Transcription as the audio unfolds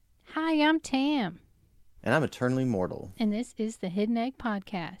Hi, I'm Tam, And I'm eternally mortal. and this is the Hidden Egg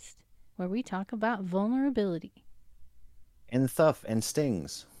Podcast, where we talk about vulnerability. And Thuff and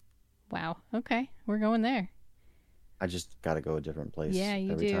Stings. Wow, okay, we're going there. I just gotta go a different Yeah, place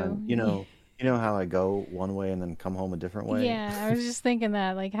you every do. time. You know how I go one way and then come home a different way? Yeah, I was just thinking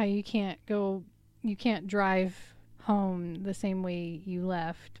that, like, how you can't drive home the same way you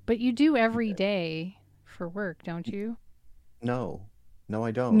left, but you do every day for work, don't you? No. No,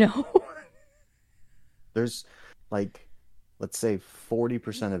 I don't. No. There's like let's say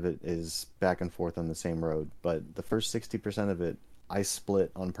 40% of it is back and forth on the same road, but the first 60% of it I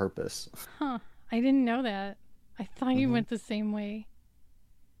split on purpose. Huh, I didn't know that. I thought you hmm went the same way.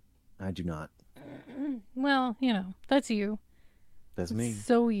 I do not. Well, that's you. That's It's me.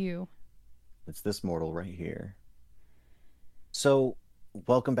 so you. It's this mortal right here. So,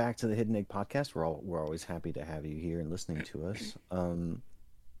 welcome back to the Hidden Egg Podcast. We're always happy to have you here and listening to us.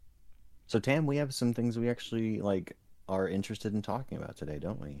 So Tam, we have some things we actually are interested in talking about today,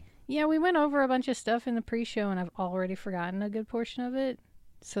 don't we? Yeah, we went over a bunch of stuff in the pre-show, and I've already forgotten a good portion of it.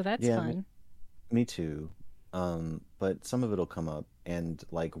 So that's Yeah, me, fun. me too. But some of it'll come up, and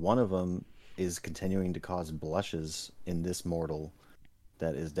like one of them is continuing to cause blushes in this mortal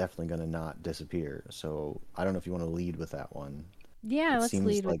that is definitely going to not disappear. So I don't know if you want to lead with that one. Yeah, It let's seems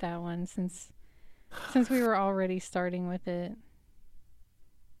lead with like that one since we were already starting with it.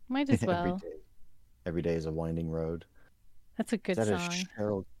 Might as every well. day, every day is a winding road. That's a Is good that a song.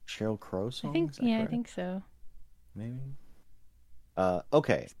 Sheryl Crow I song? think. Is that Yeah, I correct? think so. Maybe.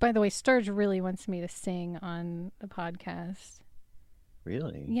 Okay. By the way, Sturge really wants me to sing on the podcast.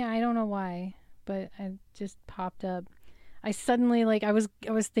 Really? Yeah, I don't know why, but it just popped up. I suddenly I was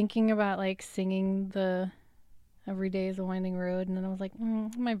thinking about like singing the Every Day is a Winding Road, and then I was like,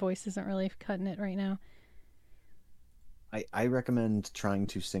 my voice isn't really cutting it right now. I recommend trying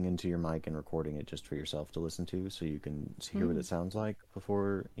to sing into your mic and recording it just for yourself to listen to so you can hear what Mm, it sounds like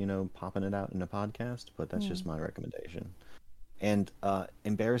before, popping it out in a podcast. But that's just mm. my recommendation. And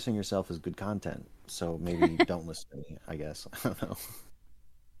embarrassing yourself is good content. So maybe don't listen to me, I guess. I don't know.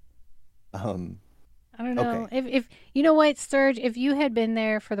 Um, I don't know. okay. If you know what, Sturge, if you had been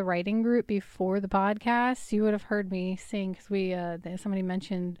there for the writing group before the podcast, you would have heard me sing because somebody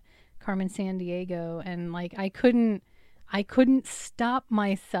mentioned Carmen San Diego, and like I couldn't stop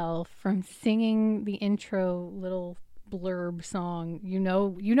myself from singing the intro little blurb song. You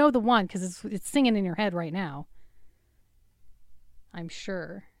know the one because it's singing in your head right now. I'm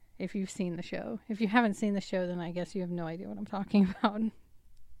sure if you've seen the show. If you haven't seen the show, then I guess you have no idea what I'm talking about.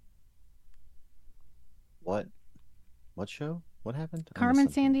 What what show? What happened? I missed Carmen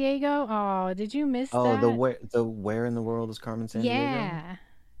San something. Diego. Oh, did you miss Oh, that? the where in the world is Carmen San Diego? Yeah.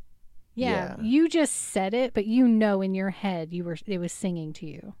 Yeah, Yeah. you just said it, but you know in your head it was singing to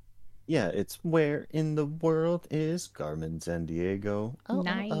you. Yeah, it's where in the world is Carmen San Diego? Oh,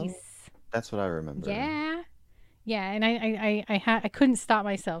 oh, oh. Nice. That's what I remember. Yeah. Yeah, and I couldn't stop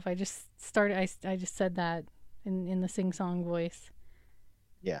myself. I just started I just said that in the sing-song voice.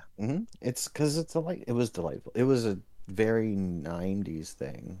 Yeah. It's because it was delightful. It was a very 90s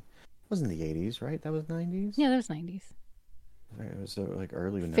thing. It wasn't the 80s, right? That was 90s? Yeah, those 90s. It was like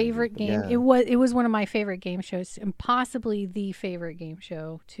early 90s, Favorite but game. yeah. It was one of my favorite game shows and possibly the favorite game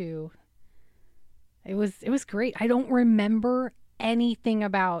show too. It was great. I don't remember anything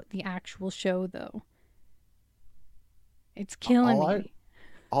about the actual show though. It's killing All I me.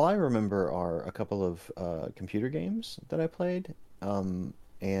 all I remember are a couple of computer games that I played.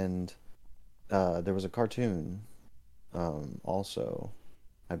 And there was a cartoon also,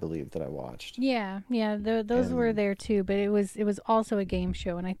 I believe, that I watched. Yeah, yeah, those were And there too, but it was also a game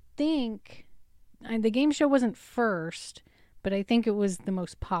show, and I think the game show wasn't first, but I think it was the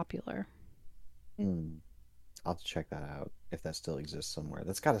most popular. mm, I'll have to check that out if that still exists somewhere.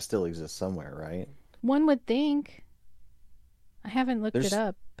 That's got to still exist somewhere, right? One would think. I haven't looked it There's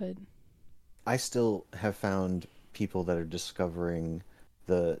up, but I still have found people that are discovering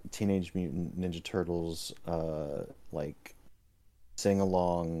the Teenage Mutant Ninja Turtles like sing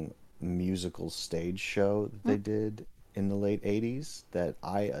along musical stage show that they did in the late 80s that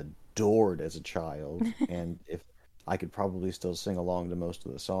I adored as a child. And if I could probably still sing along to most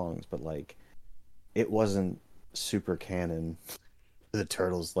of the songs, but like it wasn't super canon to the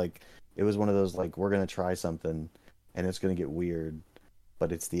Turtles. Like it was one of those like we're gonna try something and it's gonna get weird,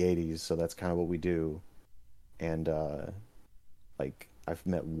 but it's the 80s, so that's kind of what we do. And like I've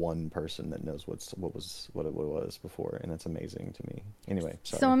met one person that knows what it was before, and it's amazing to me. Anyway,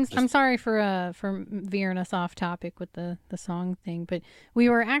 so sorry. I'm Just sorry for veering us off topic with the song thing, but we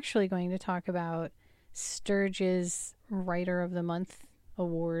were actually going to talk about Sturge's Writer of the Month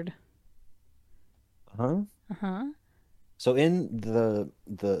award. Huh? Uh-huh. So in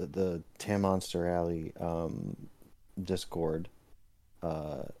the Tam Monster Alley Discord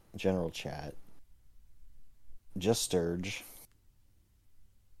uh general chat, just Sturge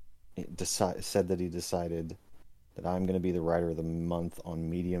said that he decided that I'm going to be the writer of the month on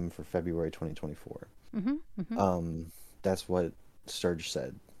Medium for February 2024. Mm-hmm. Mm-hmm. That's what Sturge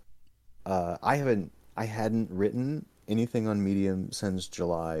said. I hadn't written anything on Medium since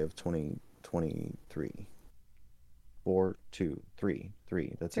July of 2023. Four, two, three,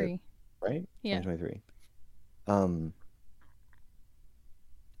 three. That's it, 3. right? Yeah. 2023. Um,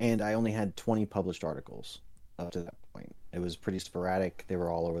 and I only had 20 published articles up to that point. It was pretty sporadic. They were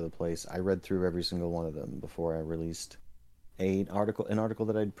all over the place. I read through every single one of them before I released an article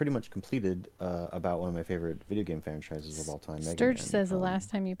that I'd pretty much completed about one of my favorite video game franchises of all time, Mega Sturge Man. says the last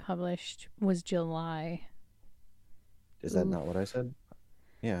time you published was July. Is that Oof. not what I said?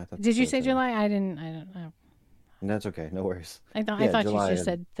 Yeah, I thought Did that's you what I say said. July? I didn't. I don't know. That's okay, no worries. I Yeah, thought you July. just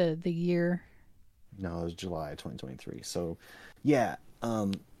said the year. No, it was July 2023. So, yeah.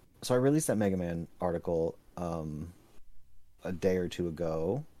 So I released that Mega Man article a day or two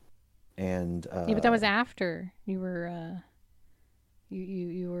ago, and Yeah, but that was after you were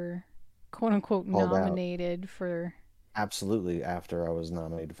you were quote unquote called out nominated for absolutely after I was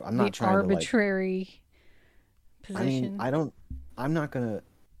nominated. I'm the not trying to like. arbitrary I mean, position. I don't. I'm not gonna.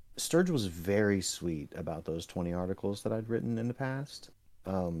 Sturge was very sweet about those 20 articles that I'd written in the past.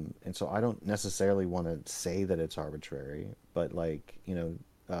 And so I don't necessarily want to say that it's arbitrary, but like,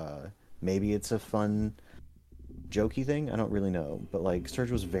 maybe it's a fun, jokey thing. I don't really know. But like, Sturge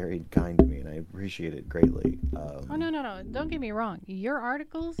was very kind to me and I appreciate it greatly. Oh no no no! Don't get me wrong. Your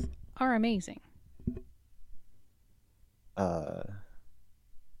articles are amazing. Uh,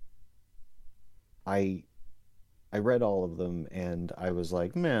 I I read all of them and I was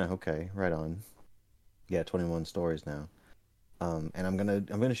like, meh, okay, right on. Yeah, 21 stories now. And I'm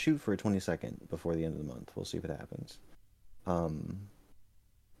gonna shoot for a 22nd before the end of the month. We'll see if it happens. Um,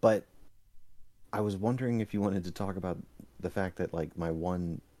 but I was wondering if you wanted to talk about the fact that like my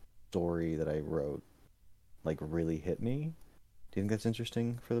one story that I wrote like really hit me. Do you think that's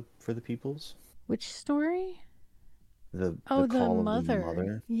interesting for the peoples? Which story? The Oh, the call of the mother.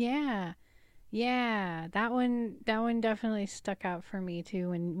 mother. Yeah. Yeah, that one definitely stuck out for me too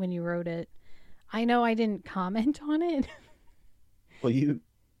when you wrote it. I know I didn't comment on it, Well,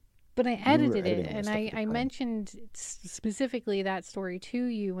 but I you were edited it editing my and stuff at the I time. mentioned specifically that story to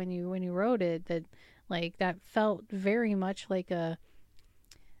you when you wrote it, that like that felt very much like a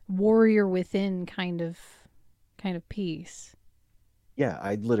warrior within kind of piece. Yeah,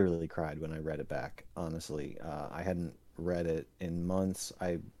 I literally cried when I read it back. Honestly, I hadn't read it in months.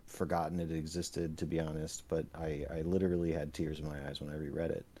 I'd forgotten it existed, to be honest. But I literally had tears in my eyes when I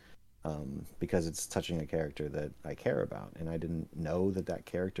reread it, because it's touching a character that I care about, and I didn't know that that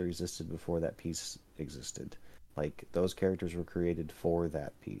character existed before that piece existed. Like those characters were created for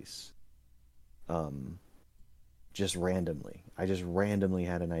that piece. Um, just randomly. I just randomly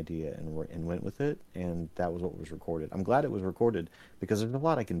had an idea and went with it, and that was what was recorded. I'm glad it was recorded because there's a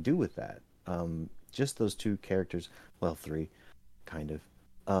lot I can do with that. Just those two characters, well, three, kind of,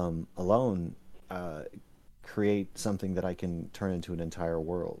 alone, uh, create something that I can turn into an entire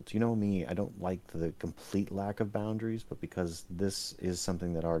world. You know me, I don't like the complete lack of boundaries, but because this is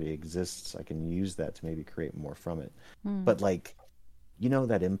something that already exists, I can use that to maybe create more from it. Mm. But like,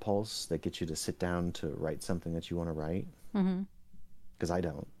 that impulse that gets you to sit down to write something that you want to write? Mhm. Because I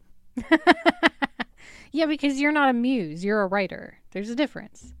don't. Yeah, because you're not a muse, you're a writer. There's a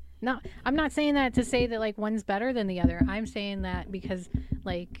difference. No, I'm not saying that to say that like one's better than the other. I'm saying that because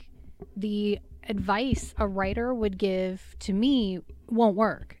like the advice a writer would give to me won't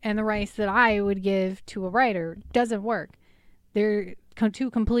work, and the advice that I would give to a writer doesn't work. They're two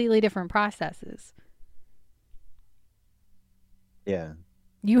completely different processes. Yeah.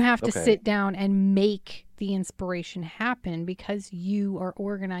 You have to Okay. sit down and make the inspiration happen because you are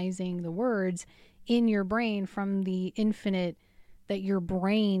organizing the words in your brain from the infinite that your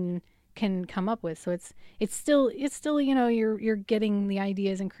brain can come up with. So it's still you're getting the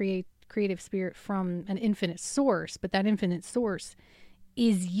ideas and creative spirit from an infinite source, but that infinite source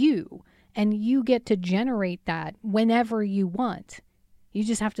is you, and you get to generate that whenever you want. You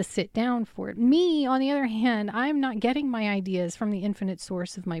just have to sit down for it. Me, on the other hand, I'm not getting my ideas from the infinite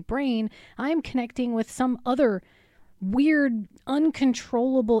source of my brain. I'm connecting with some other weird,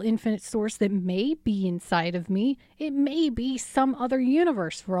 uncontrollable infinite source that may be inside of me. It may be some other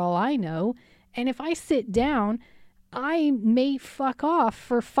universe for all I know. And if I sit down, I may fuck off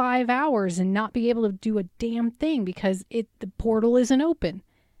for 5 hours and not be able to do a damn thing because the portal isn't open.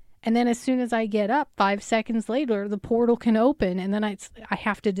 And then as soon as I get up, 5 seconds later, the portal can open. And then I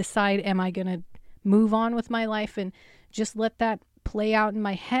have to decide, am I going to move on with my life and just let that play out in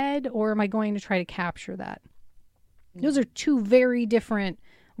my head? Or am I going to try to capture that? Those are two very different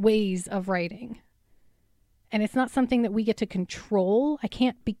ways of writing. And it's not something that we get to control. I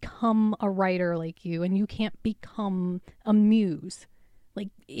can't become a writer like you, and you can't become a muse. Like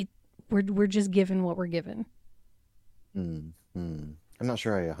we're just given what we're given. I'm not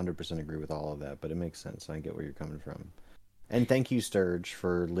sure I 100% agree with all of that, but it makes sense. I get where you're coming from. And thank you, Sturge,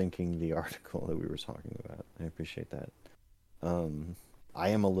 for linking the article that we were talking about. I appreciate that. I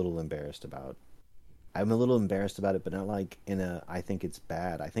am a little embarrassed about. I'm a little embarrassed about it, but not like in a I think it's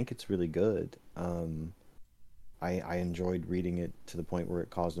bad. I think it's really good. I enjoyed reading it to the point where it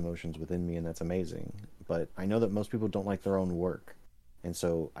caused emotions within me, and that's amazing. But I know that most people don't like their own work. And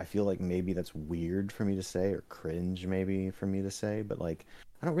so I feel like maybe that's weird for me to say, or cringe maybe for me to say, but like,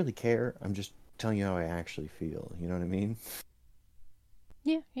 I don't really care. I'm just telling you how I actually feel. You know what I mean?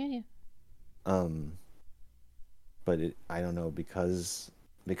 Yeah. But I don't know, because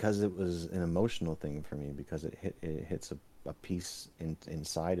it was an emotional thing for me, because it hits a piece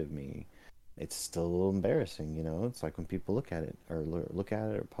inside of me. It's still a little embarrassing, you know? It's like when people look at it or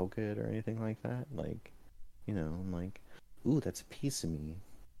poke it or anything like that. Like, you know, I'm like, ooh, that's a piece of me.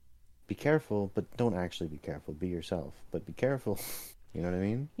 Be careful, but don't actually be careful. Be yourself, but be careful. You know what I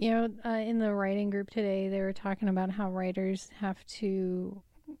mean? You know, in the writing group today, they were talking about how writers have to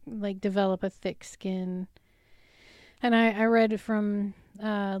like develop a thick skin. And I read from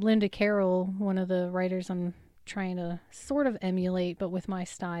Linda Carroll, one of the writers I'm trying to sort of emulate, but with my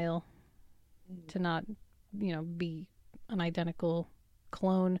style, to not, be an identical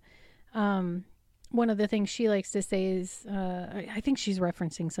clone. One of the things she likes to say is, I think she's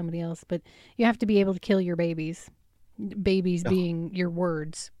referencing somebody else, but you have to be able to kill your babies. Babies being your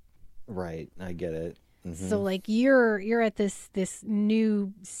words. Right, I get it. Mm-hmm. So like you're at this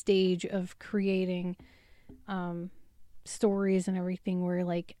new stage of creating stories and everything where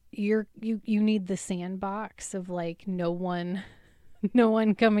like you need the sandbox of like no one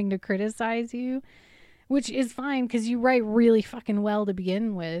coming to criticize you, which is fine because you write really fucking well to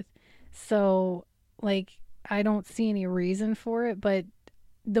begin with. So like I don't see any reason for it, but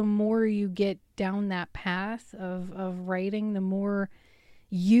the more you get down that path of writing, the more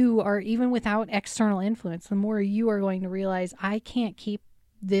you are, even without external influence, the more you are going to realize I can't keep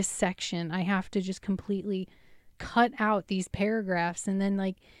this section. I have to just completely cut out these paragraphs. And then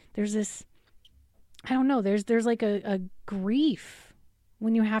like there's this, I don't know, there's like a grief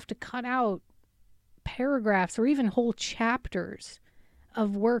when you have to cut out paragraphs or even whole chapters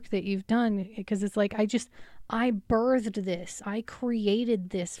of work that you've done, because it's like I birthed this, I created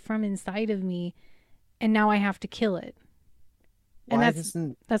this from inside of me, and now I have to kill it. And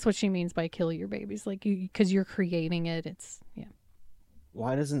that's what she means by kill your babies, like because you're creating it. It's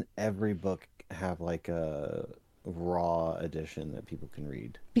Why doesn't every book have like a raw edition that people can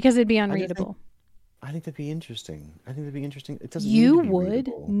read? Because it'd be unreadable. I think that'd be interesting. It doesn't you need to be would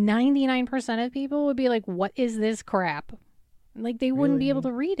readable. 99% of people would be like, what is this crap? Like they wouldn't be able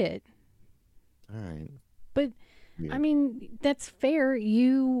to read it. All right. But weird. I mean, that's fair.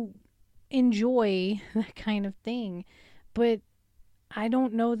 You enjoy that kind of thing, but I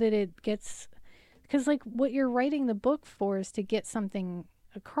don't know that it gets, because like what you're writing the book for is to get something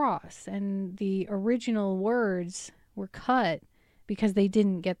across, and the original words were cut because they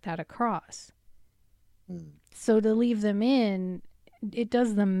didn't get that across. So to leave them in, it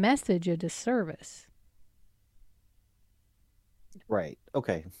does the message a disservice. Right.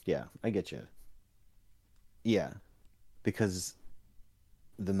 Okay. Yeah, I get you. Yeah, because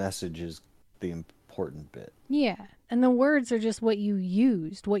the message is the important bit. Yeah, and the words are just what you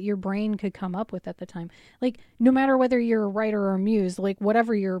used, what your brain could come up with at the time. Like, no matter whether you're a writer or a muse, like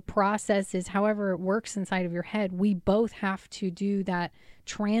whatever your process is, however it works inside of your head, we both have to do that,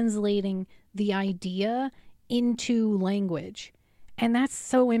 translating the idea into language. And that's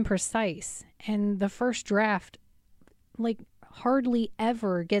so imprecise. And the first draft, like, hardly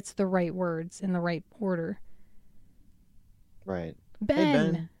ever gets the right words in the right order. Right. Ben. Hey,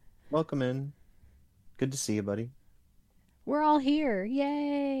 Ben. Welcome in. Good to see you, buddy. We're all here.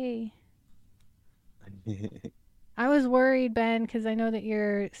 Yay. I was worried, Ben, because I know that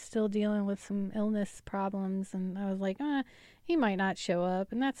you're still dealing with some illness problems. And I was like, he might not show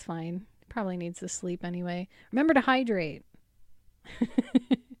up. And that's fine. Probably needs to sleep anyway. Remember to hydrate. I'm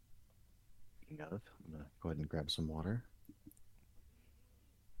going to go ahead and grab some water.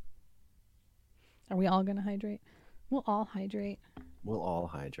 Are we all going to hydrate? We'll all hydrate. We'll all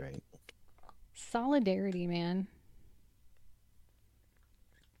hydrate. Solidarity, man.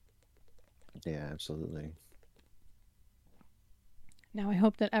 Yeah, absolutely. Now I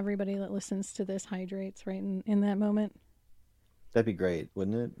hope that everybody that listens to this hydrates right in that moment. That'd be great,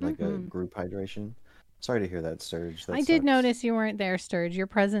 wouldn't it? Like a Hmm. group hydration. Sorry to hear that, Sturge. That I did sucks. notice you weren't there, Sturge. Your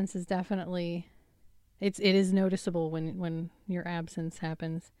presence is definitely it is noticeable when your absence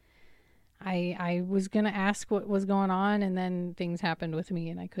happens. I was gonna ask what was going on, and then things happened with me,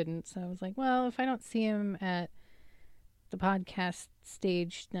 and I couldn't. So I was like, well, if I don't see him at the podcast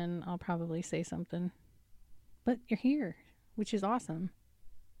stage, then I'll probably say something. But you're here, which is awesome.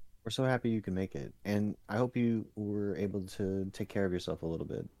 We're so happy you can make it, and I hope you were able to take care of yourself a little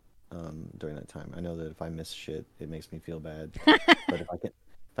bit during that time. I know that if I miss shit, it makes me feel bad, but if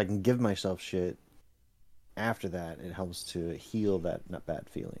I can give myself shit after that, it helps to heal that not bad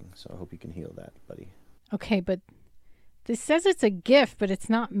feeling. So I hope you can heal that, buddy. Okay, but this says it's a gift, but it's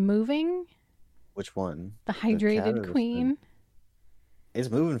not moving. Which one? The The cat hydrated or the spoon? queen. It's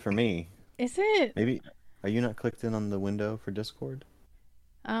moving for me. Is it? Maybe are you not clicked in on the window for Discord?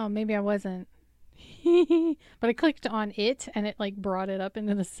 Oh, maybe I wasn't. But I clicked on it and it like brought it up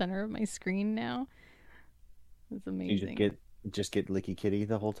into the center of my screen now. It's You amazing. just get licky kitty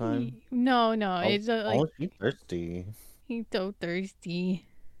the whole time. No, no, Oh, it's like oh, she's thirsty. he's so thirsty.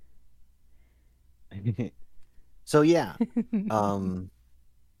 So yeah, um,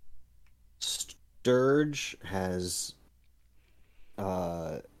 Sturge has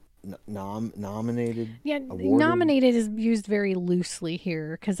uh nominated, Yeah, awarded. nominated is used very loosely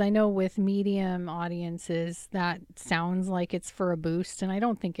here because I know with medium audiences that sounds like it's for a boost, and I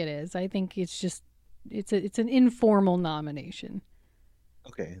don't think it is. I think it's just it's an informal nomination.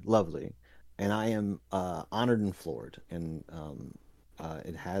 Okay, lovely. And I am honored and floored, and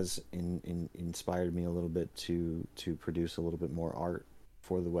it has inspired me a little bit to produce a little bit more art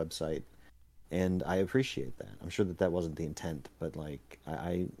for the website, and I appreciate that. I'm sure that that wasn't the intent, but like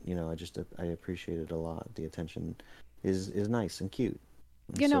I just I appreciate it a lot. The attention is nice and cute,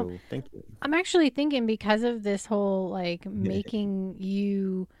 and You know, so thank you. I'm actually thinking because of this whole like making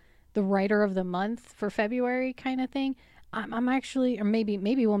you the writer of the month for February kind of thing. I'm actually, or maybe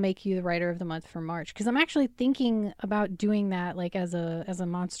we'll make you the writer of the month for March because I'm actually thinking about doing that like as a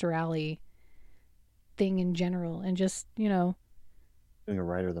Monster Alley thing in general, and just Doing a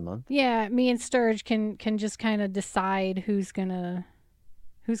writer of the month. yeah, me and Sturge can just kind of decide who's gonna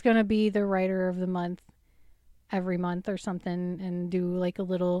be the writer of the month every month or something, and do like a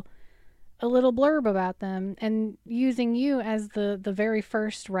little blurb about them, and using you as the very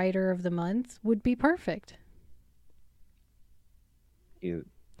first writer of the month would be perfect. You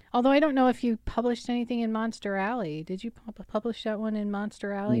Although I don't know if you published anything in Monster Alley. Did you publish that one in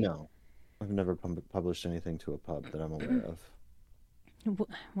Monster Alley? no, I've never published anything to a pub that I'm aware of.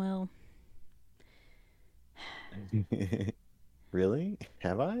 Well, Really?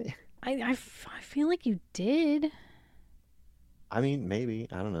 Have I? I feel like you did. I mean, maybe.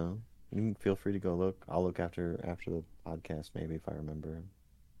 I don't know. You can feel free to go look. I'll look after the podcast, maybe if I remember.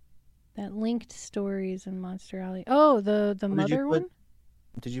 That linked stories in Monster Alley. Oh, the Oh, did you mother put one?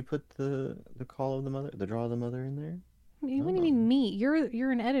 did you put the call of the mother, the draw of the mother in there? What do you Oh, mean me?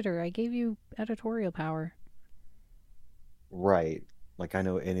 You're an editor. I gave you editorial power. right. Like I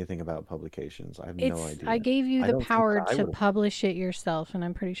know anything about publications. I have no I idea. gave you I the don't think power that I to would have. publish it yourself, and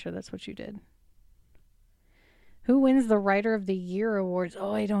I'm pretty sure that's what you did. Who wins the Writer of the Year awards?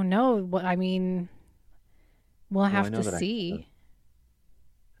 Oh, I don't know. What I mean, we'll Oh, have to see.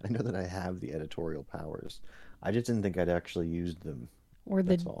 I know that I have the editorial powers. I just didn't think I'd actually used them. Or the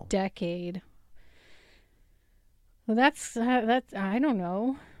That's all. decade. Well, that's. I don't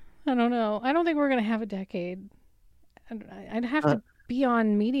know. I don't know. I don't think we're gonna have a decade. I'd have Uh, to be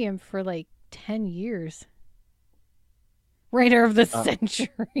on Medium for like 10 years. Writer of the uh,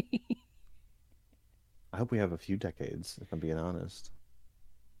 century. I hope we have a few decades, if I'm being honest.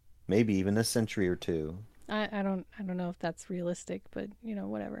 Maybe even a century or two. I don't know if that's realistic, but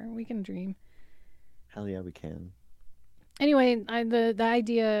whatever. We can dream. Hell yeah, we can. Anyway, the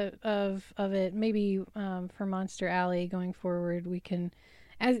idea of it maybe for Monster Alley going forward, we can,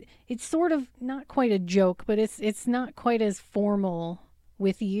 as it's sort of not quite a joke, but it's not quite as formal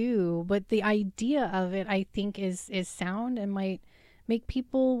with you, but the idea of it I think is sound and might make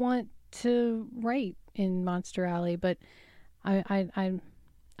people want to write in Monster Alley. But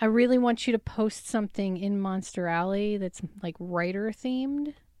I really want you to post something in Monster Alley that's like writer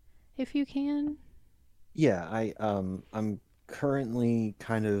themed, if you can. Yeah, I'm currently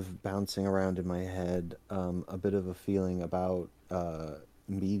kind of bouncing around in my head a bit of a feeling about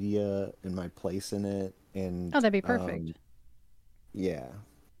media and my place in it, Oh, and that'd be perfect. yeah.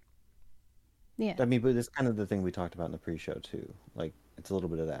 Yeah. I mean, but it's kind of the thing we talked about in the pre-show too. Like it's a little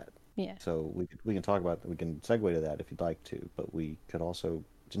bit of that. Yeah. So we can talk about, we can segue to that if you'd like to, but we could also,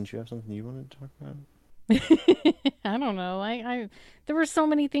 didn't you have something you wanted to talk about? I don't know. There were so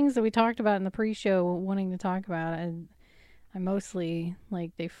many things that we talked about in the pre-show wanting to talk about, and I mostly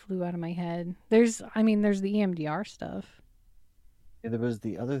like they flew out of my head. There's the EMDR stuff. Yeah, there was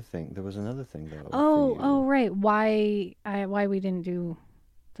the other thing. There was another thing though for Oh, you. right. Why we didn't do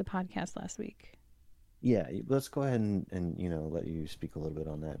the podcast last week? Yeah, let's go ahead and let you speak a little bit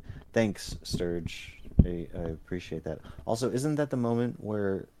on that. Thanks, Sturge. I appreciate that. Also, isn't that the moment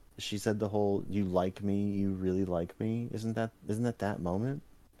where she said the whole "you like me, you really like me"? Isn't that moment,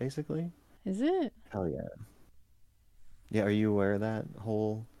 basically? Is it Hell yeah. Yeah, are you aware of that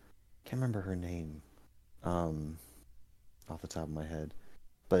whole? Can't remember her name, um, off the top of my head,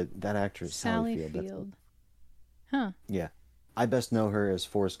 but that actress Sally Sally Field. Field? Huh. Yeah, I best know her as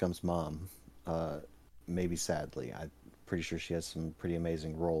Forrest Gump's mom. Uh, Maybe sadly, I'm pretty sure she has some pretty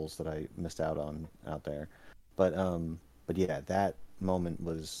amazing roles that I missed out on out there. But yeah, that moment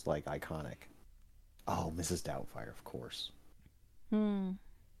was like iconic. Oh, Mrs. Doubtfire, of course. Hmm.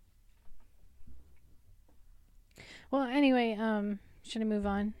 Well, anyway, should I move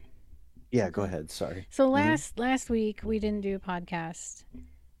on? Yeah, go Okay. ahead. Sorry. So Hmm. last week we didn't do a podcast,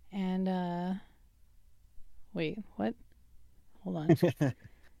 and wait, what? Hold on.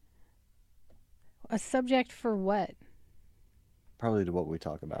 A subject for what? Probably to what we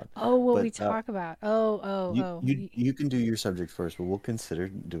talk about, Oh, what but we talk about. Oh, oh, you oh. you you can do your subject first, but we'll consider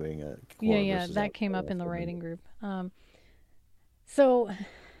doing a Yeah, core yeah, versus that came outdoor up in the after a writing minute. group. So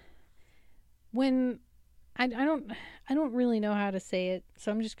when I don't really know how to say it,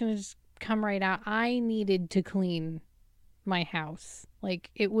 so I'm just gonna just come right out. I needed to clean my house.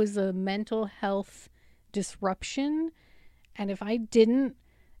 Like it was a mental health disruption, and if I didn't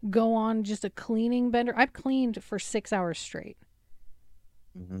go on just a cleaning bender, I've cleaned for 6 hours straight.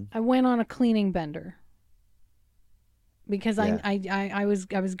 Hmm. I went on a cleaning bender because Yeah, I was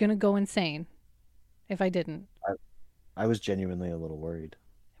gonna go insane if I didn't. I, I was genuinely a little worried.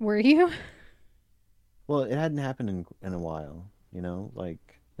 Were you? Well, it hadn't happened in a while, like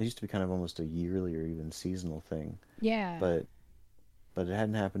it used to be kind of almost a yearly or even seasonal thing, Yeah. but it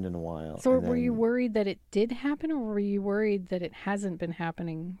hadn't happened in a while. So And were you then worried that it did happen, or were you worried that it hasn't been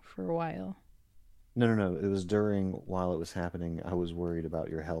happening for a while? no, no, no, it was during while it was happening. I was worried about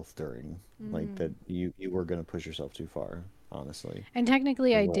your health during, like Mm. that you were gonna push yourself too far, honestly. And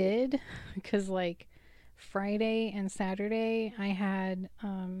technically, Is I what. did, because like Friday and Saturday, I had,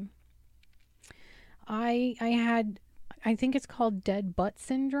 I think it's called dead butt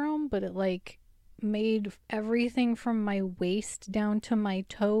syndrome, but it like made everything from my waist down to my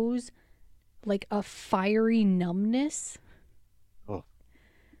toes like a fiery numbness. Oh,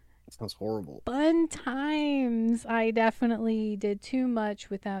 sounds horrible. Fun times. I definitely did too much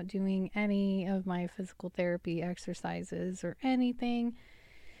without doing any of my physical therapy exercises or anything.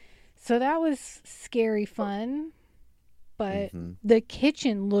 So that was scary fun, but Mm-hmm. the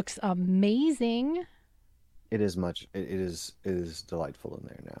kitchen looks amazing. It is delightful in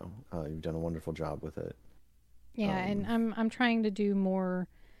there now. You've done a wonderful job with it. Yeah, and Um, I'm trying to do more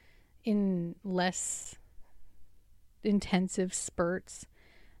in less intensive spurts.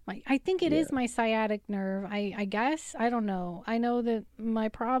 I think it yeah. is my sciatic nerve. I guess I don't know. I know that my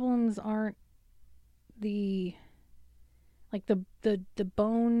problems aren't the like the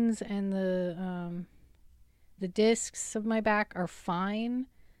bones and the discs of my back are fine.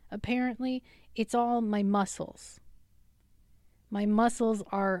 Apparently, it's all my muscles. My muscles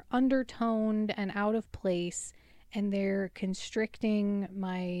are undertoned and out of place, and they're constricting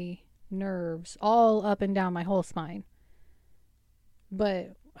my nerves all up and down my whole spine.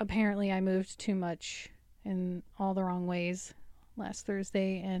 But apparently, I moved too much in all the wrong ways last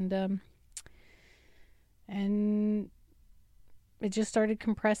Thursday, and it just started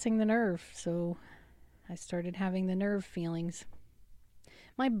compressing the nerve. So I started having the nerve feelings.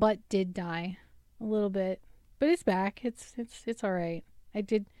 My butt did die a little bit, but it's back. It's all right. I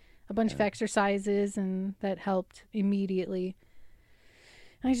did a bunch of Yeah. exercises, and that helped immediately.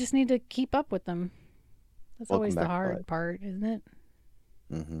 I just need to keep up with them. That's Welcome always the back, bud. hard part, isn't it?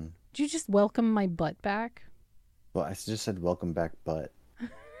 Mm-hmm. Did you just welcome my butt back? Well, I just said welcome back, but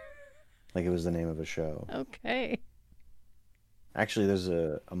like it was the name of a show. Okay. Actually, there's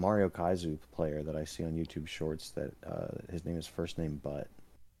a Mario Kaizu player that I see on YouTube Shorts that his name is first name Butt.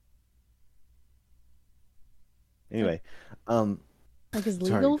 Like Anyway, um, like his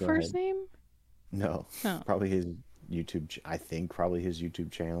sorry, legal go first ahead. name? No, Oh. probably his I think probably his YouTube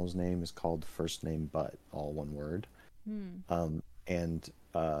channel's name is called First Name Butt, all one word. Hmm. And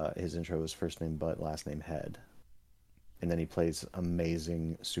his intro was first name Butt, last name Head. and then he plays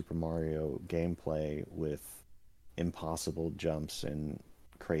amazing Super Mario gameplay with impossible jumps and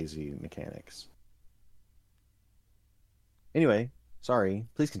crazy mechanics. Anyway, sorry.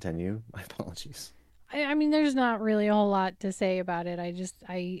 Please continue. My apologies. I mean, there's not really a whole lot to say about it. I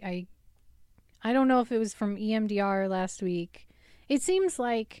don't know if it was from EMDR last week. It seems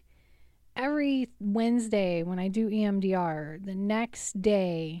like every Wednesday when I do EMDR, the next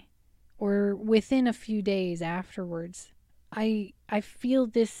day or within a few days afterwards, I feel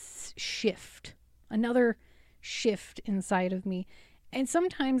this shift, another shift inside of me. And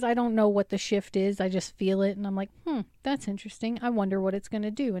sometimes I don't know what the shift is. I just feel it and I'm like, that's interesting. I wonder what it's going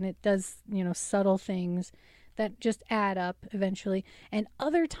to do. And it does, subtle things that just add up eventually. And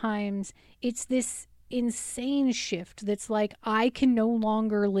other times it's this insane shift that's like, I can no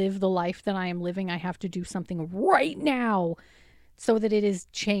longer live the life that I am living. I have to do something right now so that it is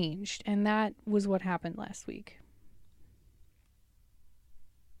changed. And that was what happened last week.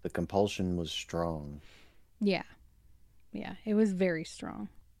 The compulsion was strong. Yeah. Yeah, it was very strong.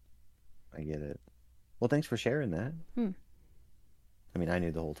 I get it. Well, thanks for sharing that. I mean, I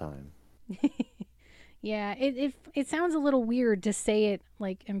knew the whole time. Yeah, it sounds a little weird to say it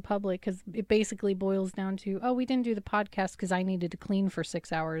like in public because it basically boils down to, oh, we didn't do the podcast because I needed to clean for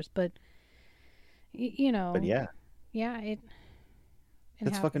 6 hours. But But yeah, yeah, it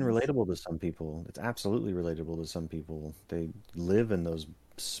it's fucking happens. relatable to some people. It's absolutely relatable to some people. They live in those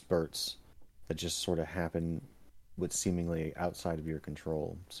spurts that just sort of happen with seemingly outside of your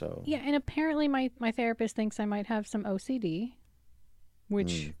control. So, Yeah, and apparently my therapist thinks I might have some OCD,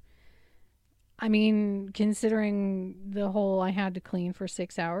 which, I mean, considering the whole I had to clean for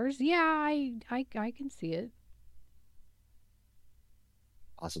 6 hours, yeah, I can see it.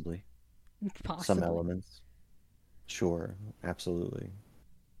 possibly some Possibly. elements. Sure, absolutely.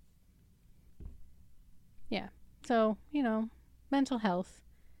 Yeah. So, mental health.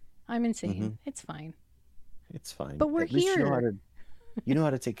 I'm Hmm. insane. It's fine. It's fine. But we're At least here. you know how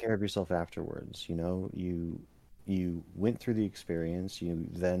to take care of yourself afterwards. You went through the experience, you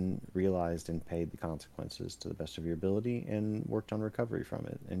then realized and paid the consequences to the best of your ability and worked on recovery from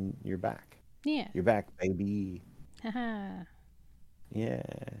it, and you're back. Yeah. You're back, baby. Haha. Yeah.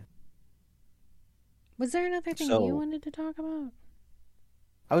 Was there another thing you So wanted to talk about?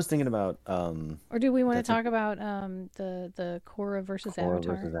 I was thinking about Or do we want to that's a talk about the Korra versus Korra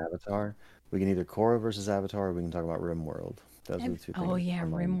Avatar? versus Avatar. We can either Korra versus Avatar, or we can talk about RimWorld. Those are the two Oh things yeah,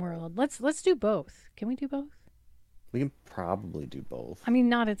 on my mind. RimWorld. Let's do both. Can we do both? We can probably do both. I mean,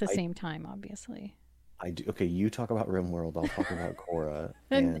 not at the I same time, obviously. I do. Okay, you talk about RimWorld. I'll talk about Korra,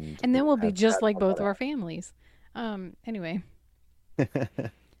 And and and then we'll we'll be have just Chad like talk both about of our families. Anyway,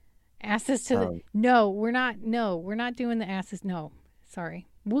 Avatar. asses to the um, no, we're not. No, we're not doing the asses. No, sorry.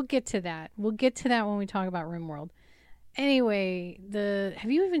 We'll get to that. We'll get to that when we talk about RimWorld. Anyway, have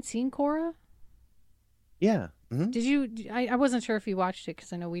you even seen Korra? yeah. Hmm. Did you? I wasn't sure if you watched it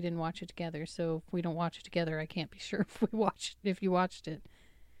because I know we didn't watch it together. So if we don't watch it together, I can't be sure if you watched it.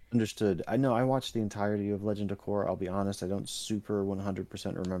 Understood. I know I watched the entirety of Legend of Korra. I'll be honest, I don't super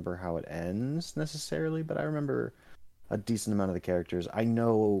 100% remember how it ends necessarily, but I remember a decent amount of the characters. I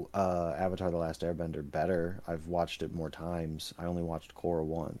know Avatar: The Last Airbender better. I've watched it more times. I only watched Korra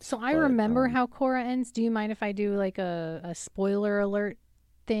once, So I but remember how Korra ends. Do you mind if I do like a spoiler alert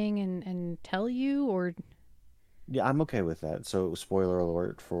thing and tell you, or yeah, I'm okay with that. So, spoiler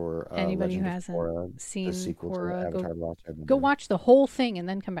alert for anybody who Legend of hasn't Korra, the seen sequel to Korra, Avatar: The Last go Airbender. watch the whole thing and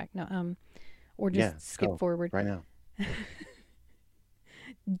then come back. No, or Yeah, just skip go forward, right now.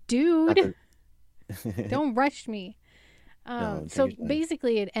 Not dude. that. Don't rush me. No, take So your time.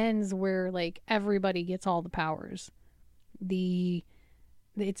 basically, it ends where like everybody gets all the powers. The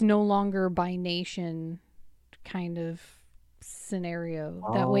it's no longer by nation kind of scenario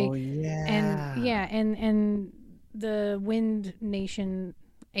that way. Oh And yeah. yeah, and the wind nation,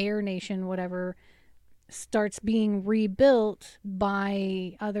 air nation, whatever, starts being rebuilt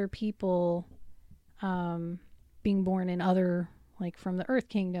by other people, um being born in other, like from the earth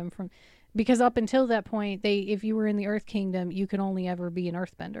kingdom, from because up until that point, they if you were in the earth kingdom, you could only ever be an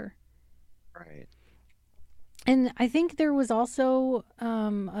earthbender. Right. And I think there was also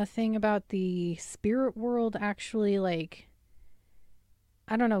a thing about the spirit world actually, like,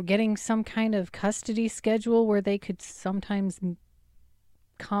 I don't know, getting some kind of custody schedule where they could sometimes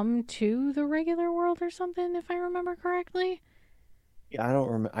come to the regular world or something, if I remember correctly. Yeah, I don't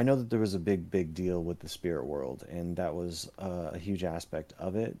remember. I know that there was a big deal with the spirit world, and that was a huge aspect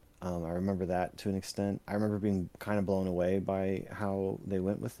of it. I remember that to an extent. I remember being kind of blown away by how they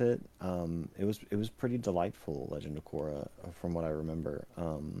went with it. It was pretty delightful, Legend of Korra, from what I remember.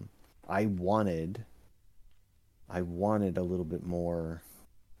 I wanted I wanted a little bit more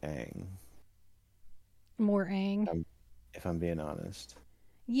Aang. More Aang. If I'm being honest.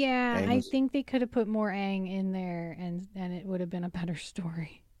 Yeah, Aang I was think they could have put more Aang in there, and it would have been a better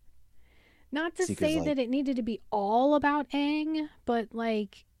story. Not to Seeker's say like, that it needed to be all about Aang, but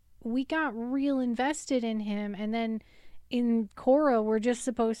like we got real invested in him, and then in Korra, we're just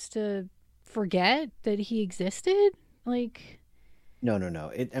supposed to forget that he existed. Like no, no,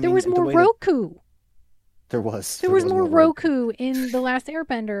 no. I there mean, was the more way that Roku. There there was was more more Roku. Roku in The Last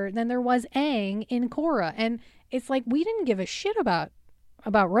Airbender than there was Aang in Korra, and it's like we didn't give a shit about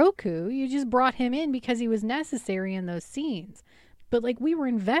Roku. You just brought him in because he was necessary in those scenes. But like we were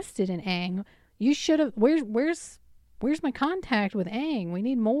invested in Aang. You should have. Where's my contact with Aang? We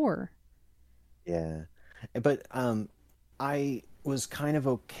need more. Yeah. But I was kind of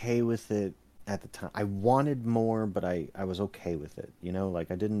okay with it at the time. I wanted more, but I was okay with it. You know,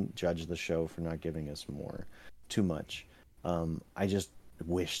 like I didn't judge the show for not giving us more too much. I just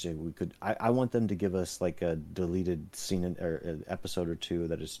wished that we could I want them to give us like a deleted scene or an episode or two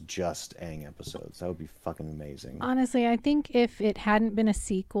that is just Aang episodes. That would be fucking amazing. Honestly, I think if it hadn't been a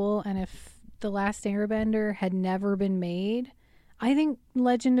sequel and if The Last Airbender had never been made, I think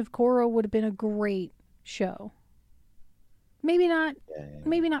Legend of Korra would have been a great show. Maybe not Yeah.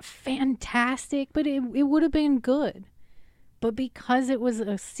 maybe not fantastic, but it would have been good. But because it was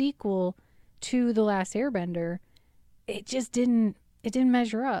a sequel to The Last Airbender, it just didn't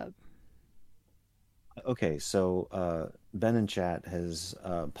measure up. Okay, so Ben in chat has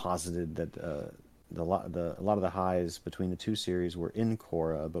posited that a lot of the highs between the two series were in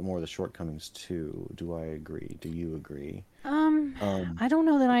Korra, but more of the shortcomings too. Do I agree? Do you agree? Um, Um, I don't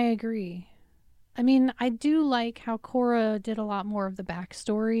know that I agree. I mean, I do like how Korra did a lot more of the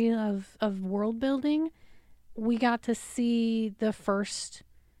backstory of world building. We got to see the first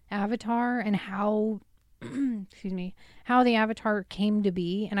Avatar and how excuse me, how the Avatar came to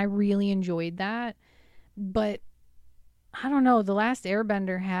be, and I really enjoyed that. But I don't know, The Last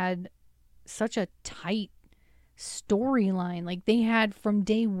Airbender had such a tight storyline. Like they had from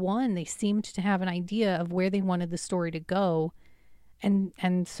day one, they seemed to have an idea of where they wanted the story to go,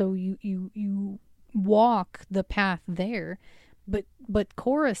 and so you walk the path there. But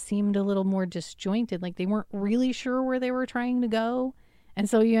Korra seemed a little more disjointed. Like they weren't really sure where they were trying to go, and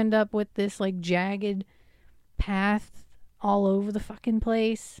so you end up with this like jagged path all over the fucking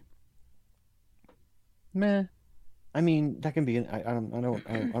place. Meh. I mean, that can be. I don't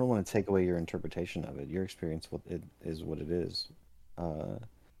want to take away your interpretation of it. Your experience, what it is, what it is. Uh,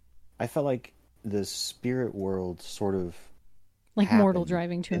 I felt like the spirit world sort of Like mortal happened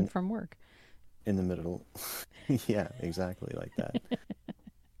driving to and from work. in the middle. Yeah, exactly like that.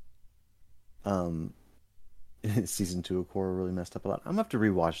 Um, season two of Korra really messed up a lot. I'm gonna have to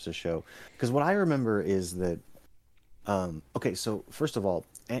rewatch the show because what I remember is that. Okay, so first of all,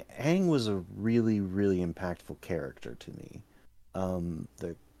 Aang was a really, really impactful character to me.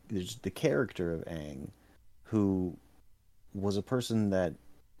 The there's the character of Aang, who was a person that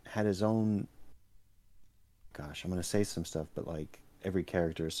had his own. Gosh, I'm gonna say some stuff, but like every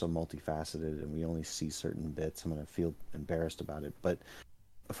character is so multifaceted, and we only see certain bits. I'm gonna feel embarrassed about it, but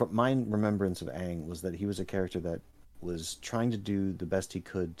from my remembrance of Aang was that he was a character that was trying to do the best he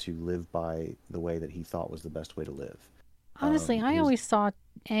could to live by the way that he thought was the best way to live. Honestly, I He was always saw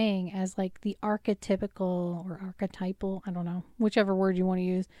Aang as like the archetypical or archetypal, I don't know, whichever word you want to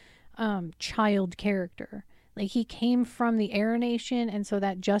use, child character. Like he came from the Air Nation, and so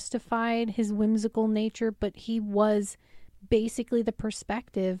that justified his whimsical nature, but he was basically the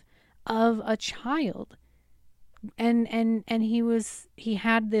perspective of a child. And he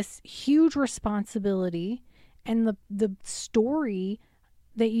had this huge responsibility, and the story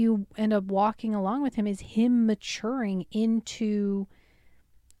that you end up walking along with him is him maturing into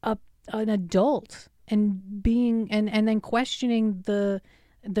a an adult and being and then questioning the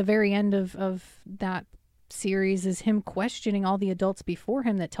very end of that series is him questioning all the adults before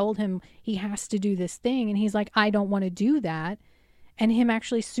him that told him he has to do this thing, and he's like, I don't want to do that, and him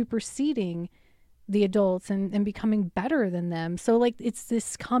actually superseding the adults and becoming better than them. So like it's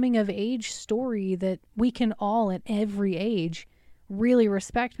this coming of age story that we can all at every age really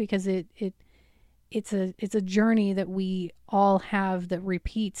respect, because it's a journey that we all have that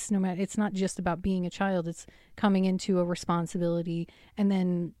repeats. No matter, it's not just about being a child, it's coming into a responsibility and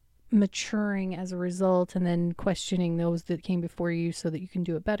then maturing as a result, and then questioning those that came before you so that you can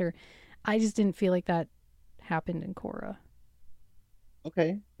do it better. I just didn't feel like that happened in Korra.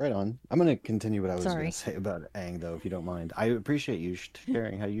 okay, right on. I'm gonna continue what I was gonna Sorry. say about Aang, though, if you don't mind. I appreciate you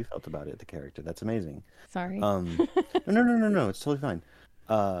sharing how you felt about it, the character. That's amazing. Sorry. Um, no, no, no, no, no. It's totally fine.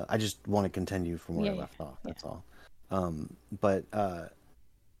 I just want to continue from where Yeah, I yeah, left off. yeah. That's all.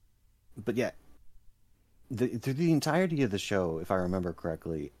 But yeah, through the entirety of the show, if I remember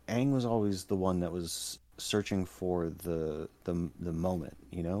correctly, Aang was always the one that was searching for the moment,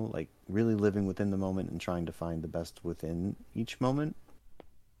 you know, like really living within the moment and trying to find the best within each moment.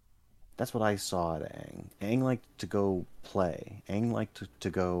 That's what I saw at Aang. Aang liked to go play. Aang liked to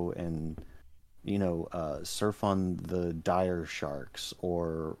go and, surf on the dire sharks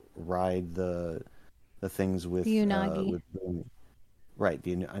or ride the things The Unagi. with right,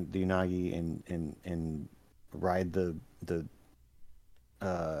 the unagi, and ride the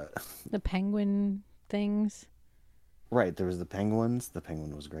uh The penguin things. right. There was the penguins. The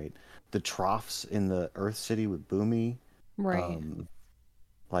penguin was great. The troughs in the Earth City with Boomy. Right. Um,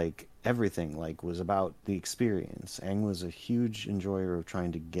 like everything like was about the experience. Aang was a huge enjoyer of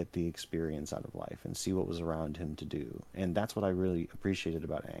trying to get the experience out of life and see what was around him to do. And that's what I really appreciated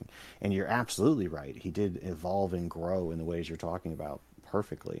about Aang. And you're absolutely right. He did evolve and grow in the ways you're talking about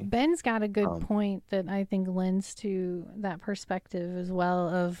perfectly. Ben's got a good Um, point that I think lends to that perspective as well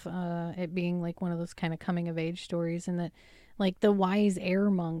of it being like one of those kind of coming of age stories, and that like the wise air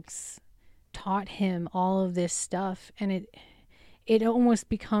monks taught him all of this stuff, and it almost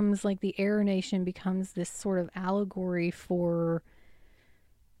becomes like the Air Nation becomes this sort of allegory for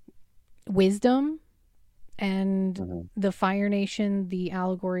wisdom, and mhm. the Fire Nation the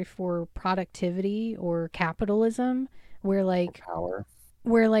allegory for productivity or capitalism, where Or like power.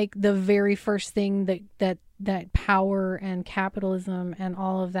 the very first thing that power and capitalism and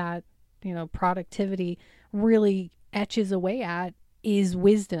all of that, productivity really etches away at is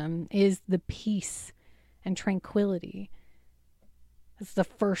wisdom, is the peace and tranquility. It's the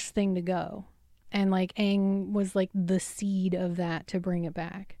first thing to go. And like Aang was like the seed of that to bring it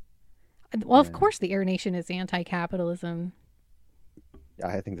back. Well, of Yeah. course the Air Nation is anti-capitalism. Yeah,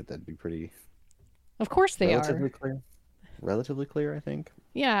 I think that that'd be pretty Of course they are. relatively clear. Relatively clear, I think.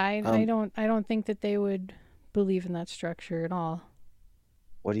 Yeah, I Um, don't think that they would believe in that structure at all.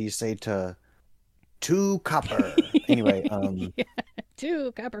 what do you say to two copper? Anyway, Yeah,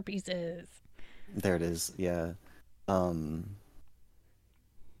 two copper pieces. there it is. Yeah. Um,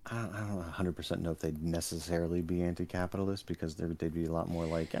 I don't 100% know if they'd necessarily be anti-capitalist because they'd be a lot more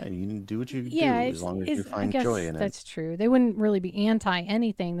like, yeah, you can do what you Yeah, do as long as you I find joy guess in it. that's true. They wouldn't really be anti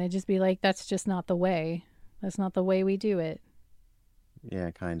anything. They'd just be like, that's just not the way. That's not the way we do it.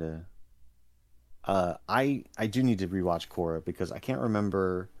 Yeah, kind of. I do need to rewatch Korra because I can't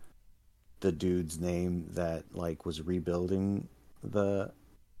remember the dude's name that like was rebuilding the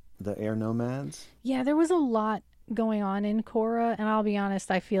the air nomads. Yeah, there was a lot going on in Korra, and I'll be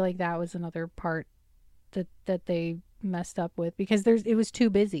honest, I feel like that was another part that they messed up with, because it was too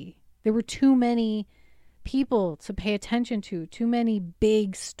busy. There were too many people to pay attention to, too many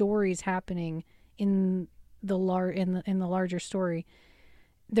big stories happening in in the larger story.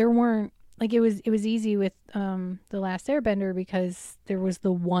 There weren't, like, it was easy with the Last Airbender because there was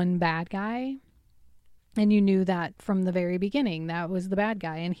the one bad guy, and you knew that from the very beginning that was the bad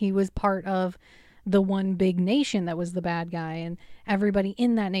guy, and he was part of the one big nation that was the bad guy, and everybody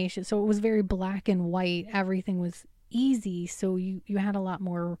in that nation. So it was very black and white. Everything was easy, so you had a lot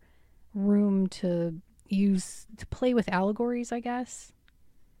more room to play with allegories, I guess.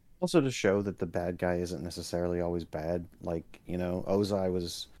 Also to show that the bad guy isn't necessarily always bad. Like, Ozai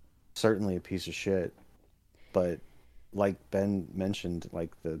was certainly a piece of shit, but like Ben mentioned,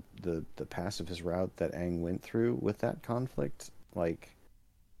 like the pacifist route that Aang went through with that conflict, like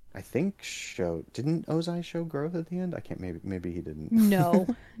I think didn't Ozai show growth at the end? I can't, maybe he didn't. No,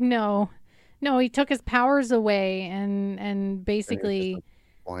 no, no. He took his powers away, and And he was just a basically,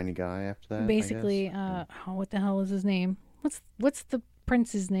 whiny guy after that, I guess. oh, what the hell is his name? What's the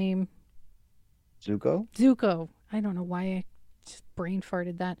prince's name? Zuko? Zuko. I don't know why I just brain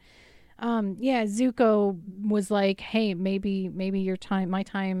farted that. Yeah, Zuko was like, "Hey, maybe your time, my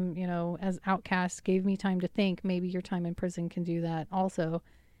time, as outcast gave me time to think. Maybe your time in prison can do that also."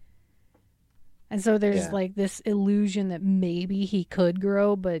 And so there's Yeah. like this illusion that maybe he could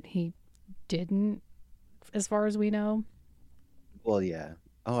grow, but he didn't, as far as we know. Well, yeah.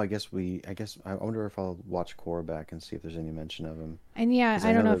 Oh, I guess I wonder if I'll watch Korra back and see if there's any mention of him. And yeah, Because I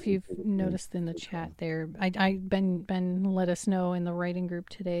I don't know know that if you've noticed in the chat Zuko. there. Ben let us know in the writing group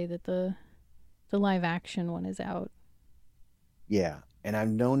today that the live action one is out. Yeah, and I've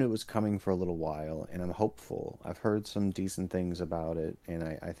known it was coming for a little while, and I'm hopeful. I've heard some decent things about it, and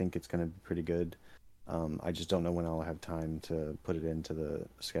I think it's going to be pretty good. I just don't know when I'll have time to put it into the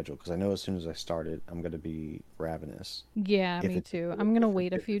schedule because I know as soon as I start it, I'm going to be ravenous. Yeah, If me it's too. I'm gonna if,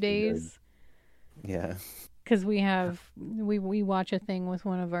 wait a if few it's a good, days yeah, because we watch a thing with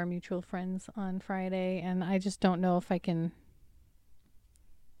one of our mutual friends on Friday, and I just don't know if I can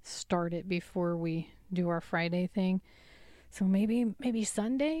start it before we do our Friday thing. So maybe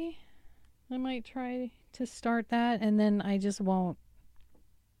Sunday I might try to start that, and then I just won't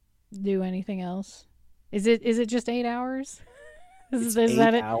do anything else. Is it just 8 hours? It's Is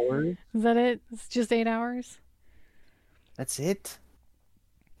that eight it? hours. Is that it? It's just 8 hours. That's it.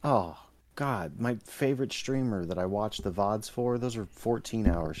 Oh God, my favorite streamer that I watch the VODs for, those are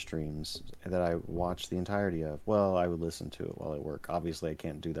 14-hour streams that I watch the entirety of. Well, I would listen to it while I work. Obviously, I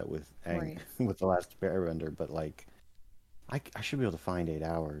can't do that with Right. with The Last Airbender, but like I should be able to find 8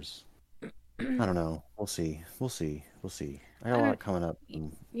 hours. I don't know. We'll see. We'll see. We'll see. I got I a don't. lot coming up.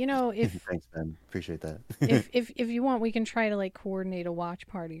 You know, if Thanks, Ben. Appreciate that. if you want, we can try to like coordinate a watch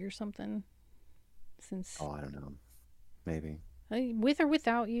party or something. Since Oh, I don't know. Maybe. with or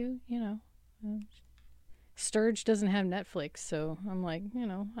without you, Sturge doesn't have Netflix, so I'm like, I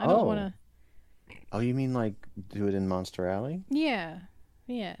don't want Oh. to. Oh, you mean like do it in Monster Alley? Yeah,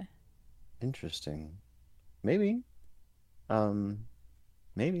 yeah, Interesting. Maybe. Um,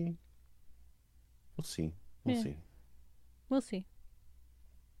 maybe. We'll see. We'll yeah. see. We'll see.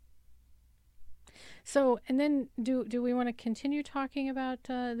 So, and then do we want to continue talking about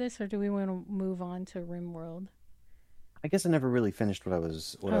this, or do we want to move on to RimWorld? I guess I never really finished what I Oh,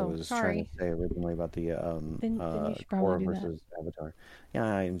 was trying to sorry. say originally about the Then you should probably Korra do that. versus Avatar.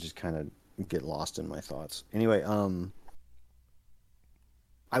 Yeah, I just kind of get lost in my thoughts. Anyway,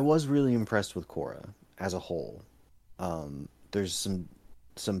 I was really impressed with Korra as a whole. There's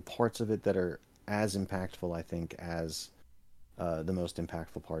some parts of it that are as impactful, I think, as the most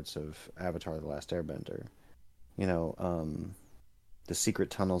impactful parts of Avatar: The Last Airbender. You know, the Secret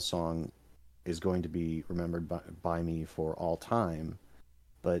Tunnel song is going to be remembered by me for all time,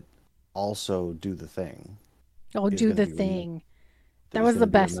 but also Do the Thing Oh, is do going to the be thing. That is was going the to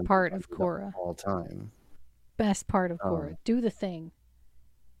be best remembered part by of me Korra. all time. Best part of Korra. Um, Do the thing.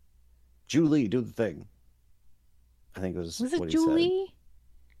 Julie, do the thing. I think was Was it what he said. Julie?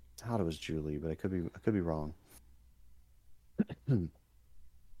 I thought it was Julie, but I could be wrong.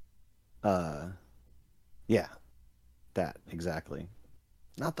 uh, yeah, that exactly.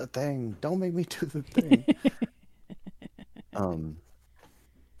 Not the thing. Don't make me do the thing. Um,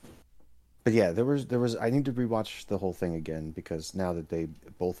 but yeah, there was I need to rewatch the whole thing again because now that they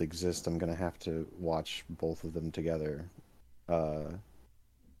both exist, I'm gonna have to watch both of them together. Uh,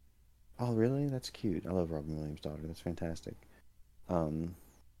 oh really? That's cute. I love Robin Williams' daughter. That's fantastic. Um,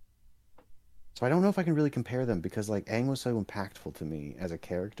 so I don't know if I can really compare them because like Aang was so impactful to me as a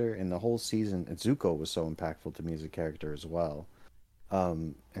character, and the whole season, and Zuko was so impactful to me as a character as well.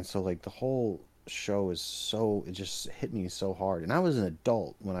 And so like the whole show is so it just hit me so hard. And I was an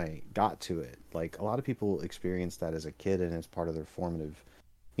adult when I got to it. Like a lot of people experience that as a kid and it's part of their formative,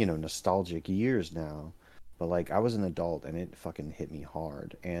 nostalgic years now. But like I was an adult and it fucking hit me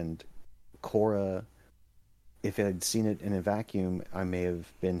hard. And Korra, if I'd seen it in a vacuum, I may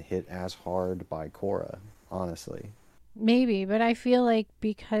have been hit as hard by Korra, honestly. Maybe, but I feel like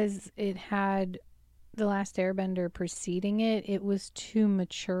because it had The Last Airbender preceding it, it was too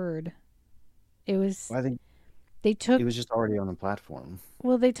matured. It was I think they it took was just already on the platform.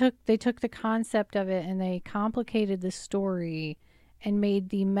 well they took the concept of it and they complicated the story and made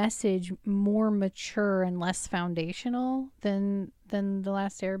the message more mature and less foundational than The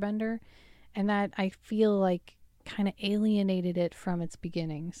Last Airbender, and that I feel like kind of alienated it from its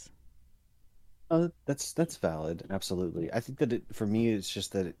beginnings. Oh, that's valid. Absolutely. I think that for me, it's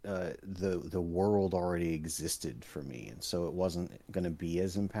just that the world already existed for me, and so it wasn't going to be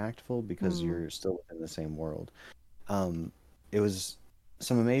as impactful because Mm. you're still within the same world. Um, it was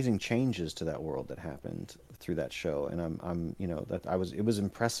some amazing changes to that world that happened through that show, and that it was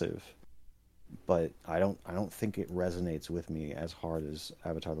impressive, but I don't think it resonates with me as hard as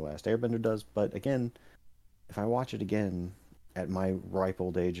Avatar: The Last Airbender does. But again, if I watch it again at my ripe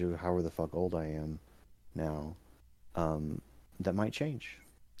old age of however the fuck old I am now, um, that might change.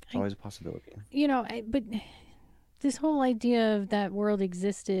 It's I always a possibility. but this whole idea of that world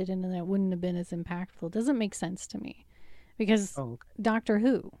existed and then it wouldn't have been as impactful doesn't make sense to me because Oh, okay. Doctor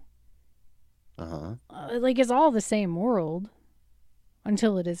Who, Uh-huh. like, it's all the same world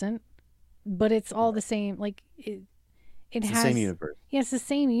until it isn't, but it's all the Right. same. Like it It's the same has, universe. yeah, it's the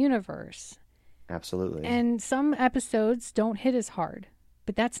same universe, Absolutely. and some episodes don't hit as hard.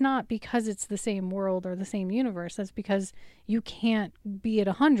 But that's not because it's the same world or the same universe. That's because you can't be at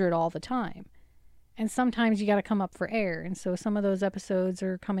 100 all the time. And sometimes you got to come up for air. And so some of those episodes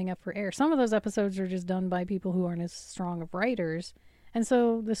are coming up for air. Some of those episodes are just done by people who aren't as strong of writers. And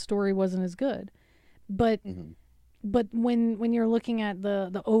so the story wasn't as good. But Hmm. when you're looking at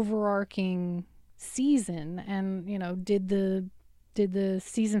the overarching season, and did the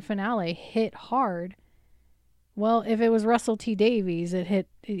season finale hit hard? Well, if it was Russell T Davies, it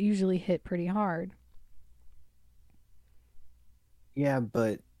usually hit pretty hard. Yeah,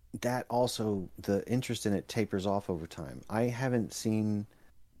 but that also, the interest in it tapers off over time. I haven't seen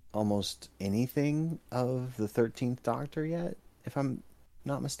almost anything of the 13th Doctor yet, if I'm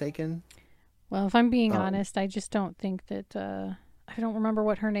not mistaken. Well, if I'm being Um, honest, I just don't think that I don't remember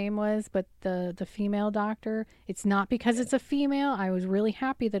what her name was, but the female doctor, it's not because yeah. it's a female. I was really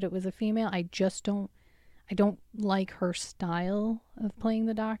happy that it was a female. I don't like her style of playing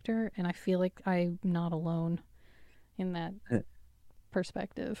the doctor, and I feel like I'm not alone in that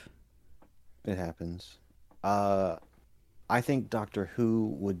perspective. It happens. Uh, I think Doctor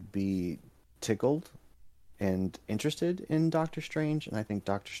Who would be tickled and interested in Doctor Strange, and I think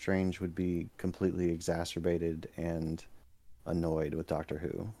Doctor Strange would be completely exacerbated and annoyed with Doctor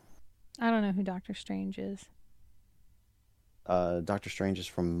Who. I don't know who Doctor Strange is. Doctor Strange is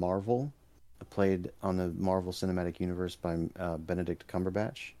from Marvel, played on the Marvel Cinematic Universe by Benedict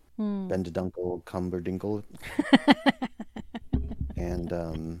Cumberbatch, Hmm. Bendidunkle Cumberdinkle,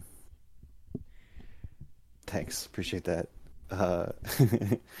 and thanks, appreciate that. Uh,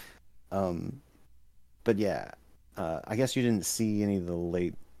 um, but yeah, I guess you didn't see any of the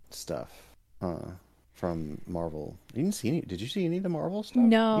late stuff, huh? From Marvel. You didn't see any? Did you see any of the Marvel stuff? You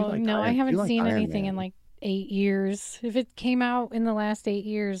No, liked no, I Iron. You haven't liked seen Iron anything in Man. like 8 years. If it came out in the last 8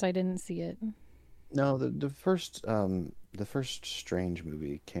 years, I didn't see it. No, the first Strange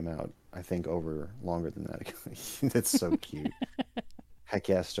movie came out, I think, over longer than that. That's so cute. Heck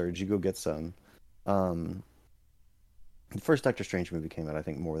yeah, Sturge, you go get some. Um, the first Doctor Strange movie came out, I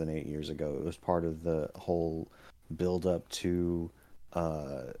think, more than 8 years ago. It was part of the whole build up to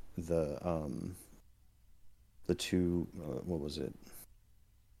uh the um the two what was it?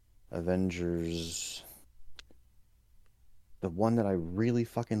 Avengers, the one that I really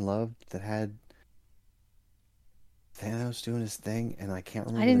fucking loved that had Thanos doing his thing, and I can't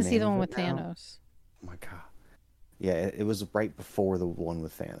I remember the didn't see name the of one it with now. Thanos. Oh my God. Yeah, it was right before the one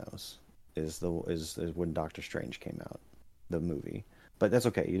with Thanos. Is when Doctor Strange came out, the movie. But that's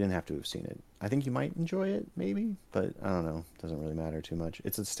okay. You didn't have to have seen it. I think you might enjoy it, maybe, but I don't know. Doesn't really matter too much.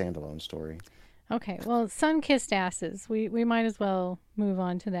 It's a standalone story. Okay, well, Sun Kissed Asses. We might as well move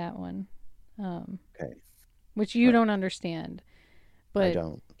on to that one, um, Okay, which you right. don't understand. I But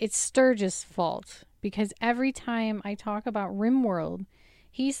don't. it's Sturgis' fault because every time I talk about RimWorld,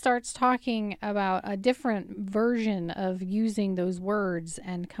 he starts talking about a different version of using those words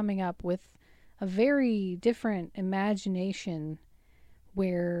and coming up with a very different imagination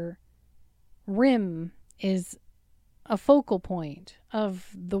where Rim is a focal point of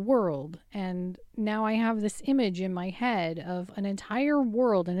the world. And now I have this image in my head of an entire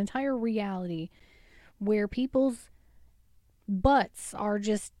world, an entire reality where people's butts are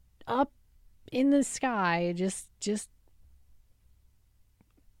just up in the sky, just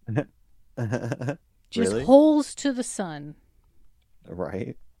Really? holes to the sun,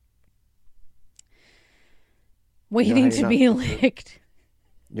 Right. You know how waiting to be licked.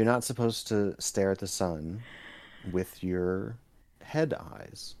 you're not supposed to stare at the sun with your head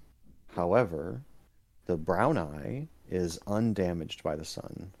eyes. However, the brown eye is undamaged by the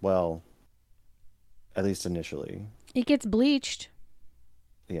sun. Well, at least initially. It gets bleached.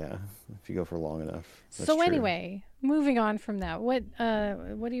 Yeah, if you go for long enough. That's So true. anyway, moving on from that, what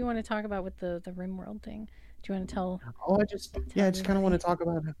do you want to talk about with the RimWorld thing? Do you want to Oh, tell I just kind of want to everybody? talk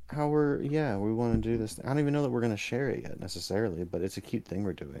about how yeah, we want to do this. I don't even know that we're going to share it yet necessarily, but it's a cute thing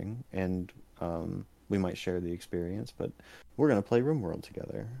we're doing. And we might share the experience, but we're going to play RimWorld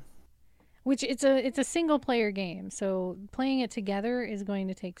together. Which it's a single player game, so playing it together is going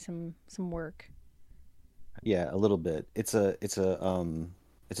to take some work. Yeah, a little bit. It's a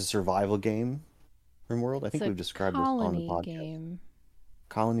survival game, RimWorld. I It's think a we've described this on the colony podcast. game.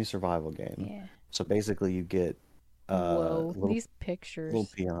 Colony survival game. Yeah. So basically you get Whoa, little these pictures.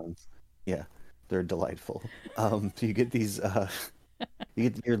 peons. Yeah, they're delightful. So you get these you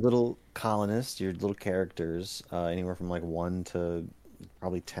get your little colonists, your little characters, anywhere from like one to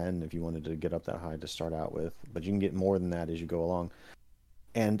probably 10 if you wanted to get up that high to start out with, but you can get more than that as you go along.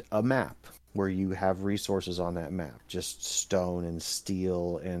 And a map where you have resources on that map, just stone and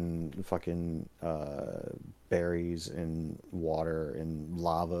steel and fucking berries and water and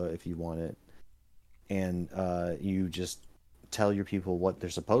lava if you want it. And you just tell your people what they're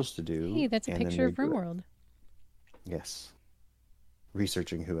supposed to Hey, do, that's a and then picture they of do it. RimWorld. Yes.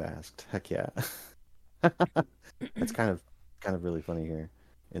 Researching who asked. Heck yeah. That's kind of really funny here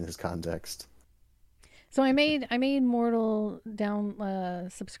in this context. So I made Mortal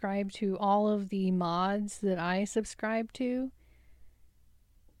subscribe to all of the mods that I subscribe to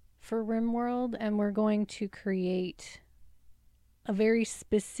for RimWorld, and we're going to create a very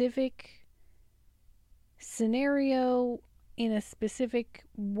specific scenario in a specific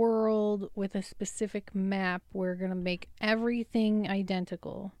world with a specific map. We're going to make everything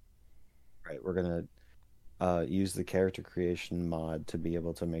identical. Right. We're gonna use the character creation mod to be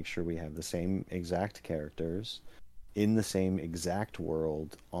able to make sure we have the same exact characters in the same exact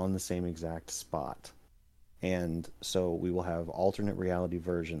world on the same exact spot. And so we will have alternate reality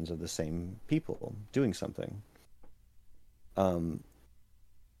versions of the same people doing something. Um,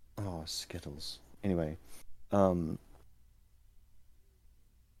 oh, Skittles. Um,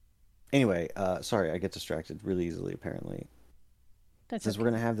 sorry, I get distracted really easily, apparently. That's Since we're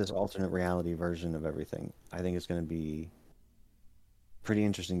okay. going to have this alternate reality version of everything, I think it's going to be pretty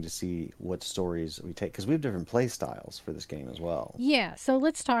interesting to see what stories we take, because we have different play styles for this game as well. Yeah, so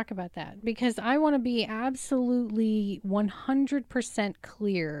let's talk about that because I want to be absolutely 100%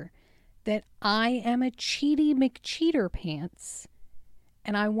 clear that I am a cheaty McCheater pants,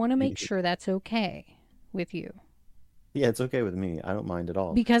 and I want to make sure that's okay with you Yeah, it's okay with me. I don't mind at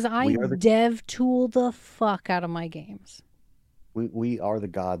all. because I We are the dev tool the fuck out of my games. we are the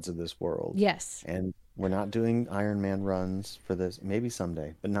gods of this world, Yes. and we're not doing Iron Man runs for this. Maybe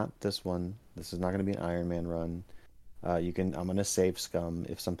someday, but not this one. This is not going to be an Iron Man run. You can. I'm gonna save scum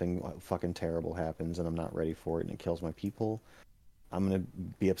if something fucking terrible happens and I'm not ready for it and it kills my people. I'm gonna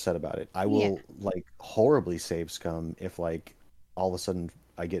be upset about it. I Yeah. will like horribly save scum if like all of a sudden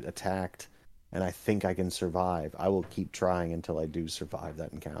I get attacked and I think I can survive. I will keep trying until I do survive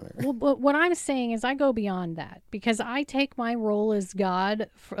that encounter. Well, but what I'm saying is I go beyond that because I take my role as God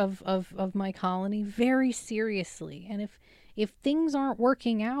of my colony very seriously. And if things aren't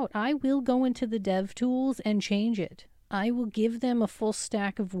working out, I will go into the dev tools and change it. I will give them a full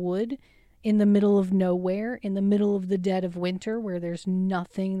stack of wood in the middle of nowhere, in the middle of the dead of winter where there's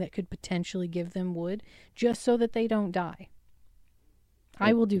nothing that could potentially give them wood, just so that they don't die.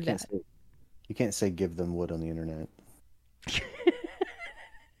 I Well, will do that. you can't say give them wood on the internet.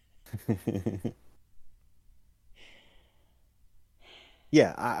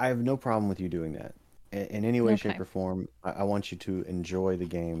 Yeah, I have no problem with you doing that. In any way, shape, Okay. or form, I want you to enjoy the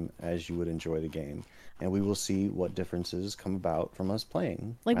game as you would enjoy the game, and we will see what differences come about from us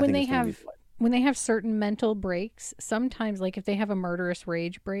playing. Like I think it's going to be fun. when they have certain mental breaks, sometimes like if they have a murderous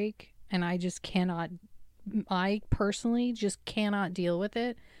rage break and I personally just cannot deal with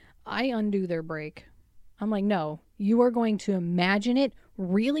it, I undo their break. I'm like, "No, you are going to imagine it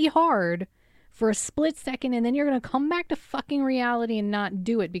really hard for a split second and then you're going to come back to fucking reality and not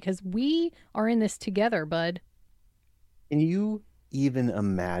do it because we are in this together, bud." Can you even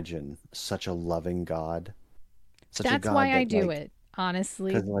imagine such a loving God? Such a That's God why I that do like, it,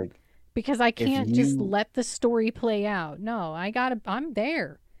 honestly, because like because I if can't just you let the story play out. No, I'm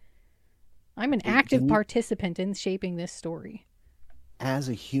there. I'm an active can you participant in shaping this story. as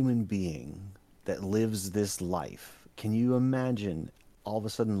a human being that lives this life, can you imagine all of a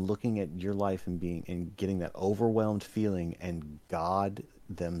sudden looking at your life and being and getting that overwhelmed feeling and God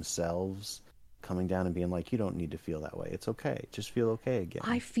themselves coming down and being like, you don't need to feel that way. It's okay. Just feel okay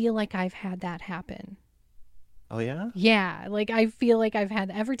I again. feel like I've had that happen. Oh yeah? Yeah, like I feel like I've had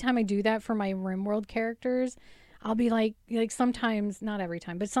every time I do that for my RimWorld characters, I'll be like sometimes, not every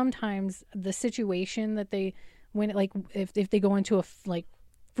time, but sometimes the situation that they when like if they go into a like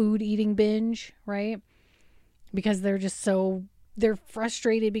food eating binge, right? Because they're just so they're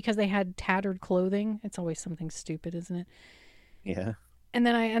frustrated because they had tattered clothing. It's always something stupid, isn't it? Yeah. And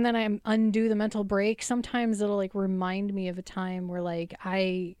then I undo the mental break. Sometimes it'll like remind me of a time where like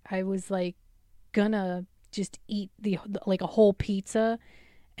I was like gonna just eat the like a whole pizza,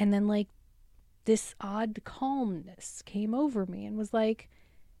 and then like this odd calmness came over me and was like,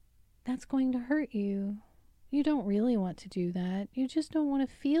 that's going to hurt you. You don't really want to do that. You just don't want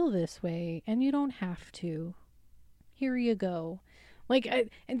to feel this way, and you don't have to. Here you go.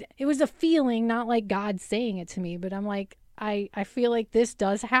 And it was a feeling, not like God saying it to me, but I'm like, I feel like this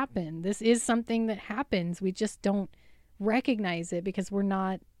does happen. This is something that happens. We just don't recognize it because we're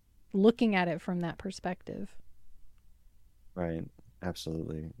not looking at it from that perspective. Right.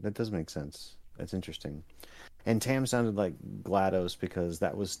 Absolutely. That does make sense. That's interesting. And Tam sounded like GLaDOS because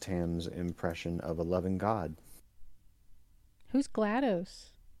that was Tam's impression of a loving God. Who's GLaDOS?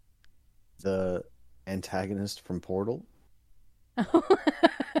 The antagonist from Portal.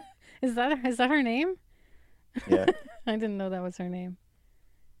 Is that her name? Yeah. I didn't know that was her name.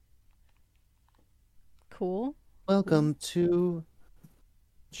 Cool. Cool. Welcome to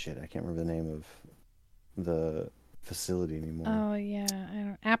shit, I can't remember the name of the facility anymore. Oh yeah, I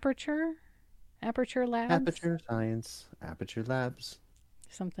don't Aperture Labs, Aperture Science, Aperture Labs.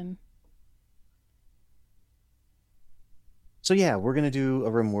 something. So yeah, we're gonna do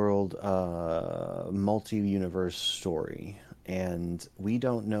a RimWorld multi-universe story, and we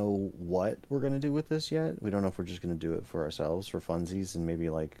don't know what we're gonna do with this yet. We don't know if we're just gonna do it for ourselves, for funsies, and maybe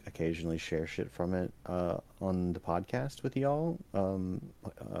like occasionally share shit from it on the podcast with y'all,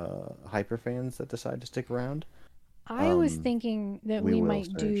 hyper fans that decide to stick around. I was Um, thinking that we we will, might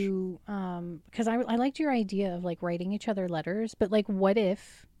Serge. do because I liked your idea of like writing each other letters, but like what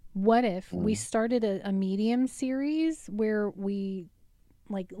if we Mm. started a medium series where we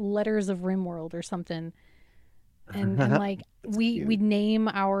like letters of RimWorld or something, and like That's we cute. name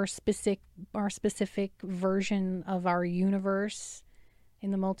our specific version of our universe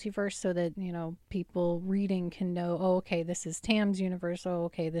in the multiverse so that people reading can know, oh okay, this is Tam's universe, oh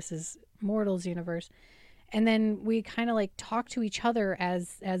okay, this is Mortal's universe, and then we kind of like talk to each other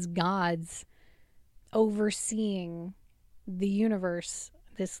as gods overseeing the universe,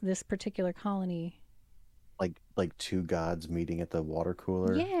 this particular colony. Like two gods meeting at the water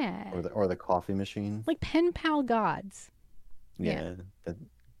cooler Yeah, or the coffee machine. like pen pal gods. Yeah. Yeah,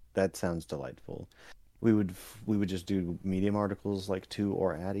 that sounds delightful. We would just do medium articles like to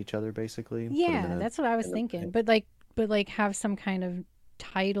or at each other basically. Put them Yeah, that's what I was thinking. But like have some kind of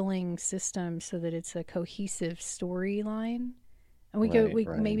titling system so that it's a cohesive storyline. And right, we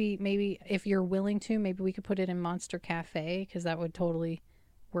right. maybe if you're willing to, maybe we could put it in Monster Cafe because that would totally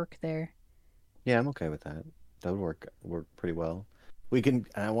work there. Yeah, I'm okay with that. That would work pretty well. We can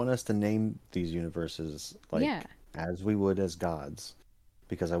I want us to name these universes Yeah. like as we would as gods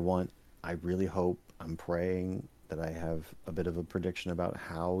because I really hope I'm praying that I have a bit of a prediction about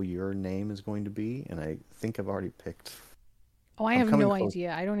how your name is going to be, and I think I've already picked. Oh, I I'm have coming no close.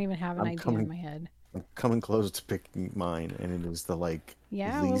 idea. I don't even have an I'm idea in coming my head. I'm coming close to picking mine, and it is the like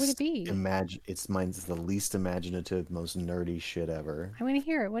Yeah, what would it least be? imagine. It's mine's the least imaginative, most nerdy shit ever. I want to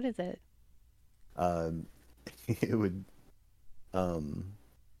hear it. What is it? Um, it would um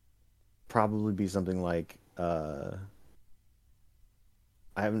probably be something like I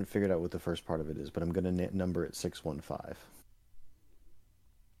haven't figured out what the first part of it is, but I'm gonna number it 615.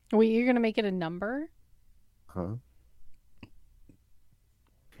 Wait, you're gonna make it a number? Huh?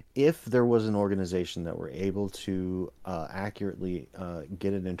 If there was an organization that were able to accurately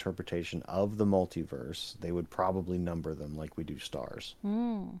get an interpretation of the multiverse, they would probably number them like we do stars.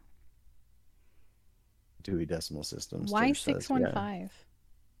 Hmm. Dewey Decimal System, Why Sturge six says, one yeah. five?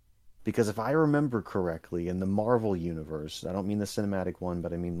 Because if I remember correctly, in the Marvel universe, I don't mean the cinematic one,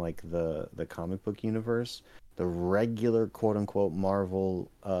 but I mean like the comic book universe, the regular quote unquote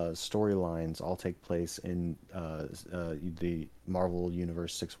Marvel storylines all take place in the Marvel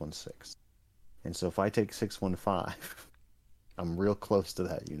Universe 616. And so if I take 615, I'm real close to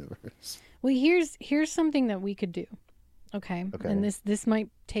that universe. Well, here's something that we could do. Okay, and Okay. this might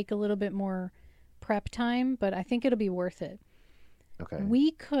take a little bit more prep time, but I think it'll be worth it. Okay. We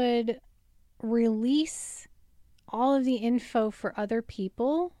could release all of the info for other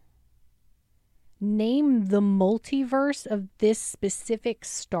people, name the multiverse of this specific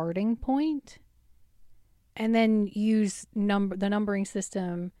starting point, and then use the numbering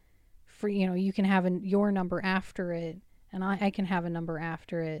system for, you can have your number after it, and I can have a number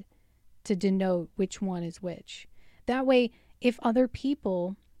after it to denote which one is which. That way, if other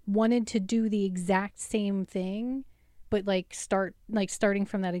people wanted to do the exact same thing, but starting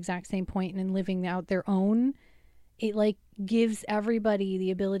from that exact same point and then living out their own, it like gives everybody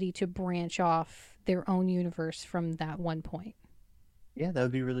the ability to branch off their own universe from that one point. Yeah, that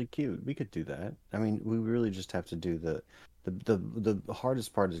would be really cute. We could do that. I mean, we really just have to do the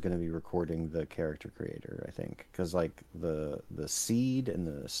hardest part is going to be recording the character creator, I think, because like the seed and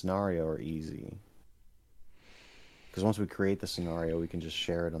the scenario are easy. Because once we create the scenario, we can just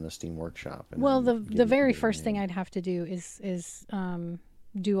share it on the Steam Workshop and Well, then the very give it a first thing name. I'd have to do is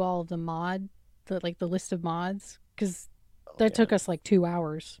do all of the list of mods, because Oh that yeah. took us like 2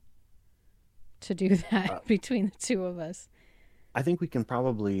 hours to do Uh, that between the two of us. I think we can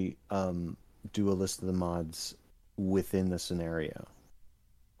probably do a list of the mods within the scenario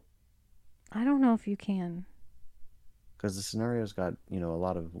I don't know if you can. because the scenario's got, a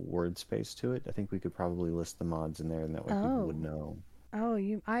lot of word space to it. I think we could probably list the mods in there, and that way people would Oh, know.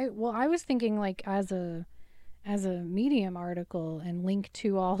 oh, I was thinking like as a Medium article and link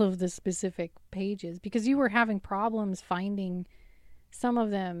to all of the specific pages, because you were having problems finding some of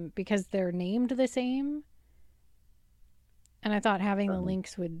them because they're named the same, and I thought having the Um,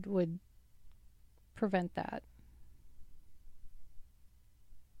 links would prevent that.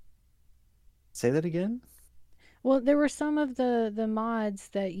 Say that again? Well, there were some of the mods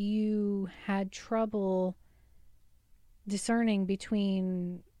that you had trouble discerning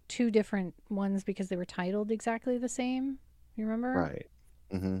between two different ones because they were titled exactly the same. You remember? Right.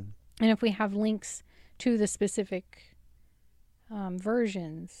 Mm-hmm. And if we have links to the specific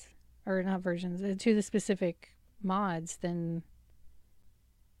versions, or not versions, to the specific mods, then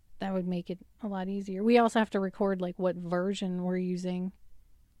that would make it a lot easier. We also have to record like what version we're using.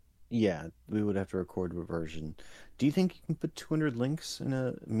 Yeah, we would have to record what version. Do you think you can put 200 links in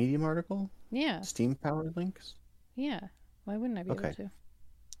a Medium article? Yeah, Steam powered links? yeah. Why wouldn't I be able Okay. to?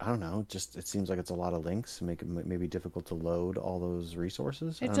 I don't know. Just it seems like it's a lot of links and make it maybe difficult to load all those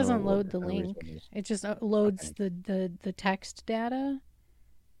resources. I It don't know doesn't what load the kind of link. resources. It just loads Okay. the text data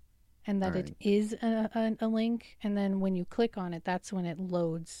and All that it right. is a link. And then when you click on it, that's when it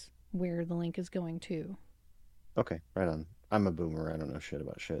loads where the link is going to. Okay. Right on. I'm a boomer. I don't know shit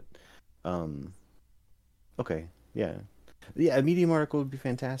about shit. Um. Okay. Yeah. Yeah. A Medium article would be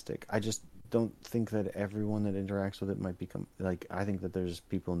fantastic. I just don't think that everyone that interacts with it might become like. I think that there's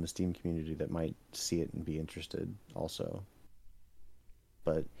people in the Steam community that might see it and be interested also.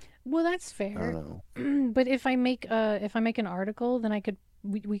 But Well, that's I don't fair. know. But if I make an article, then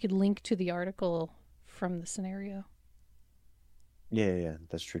we could link to the article from the scenario. Yeah, yeah, yeah,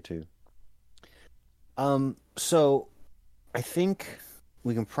 that's true too. So I think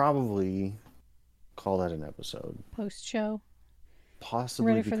we can probably call that an episode. Post show.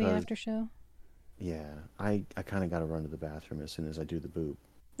 Possibly Ready for the because, after show? yeah, I kind of got to run to the bathroom as soon as I do the boop.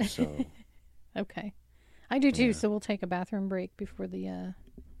 So, Okay. I do too, yeah, so we'll take a bathroom break before the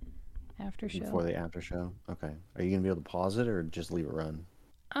after show. before the after show. Okay. Are you gonna be able to pause it or just leave it run?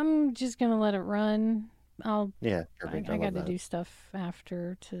 I'm just gonna let it run. I'll Yeah, perfect. I I love got to that. do stuff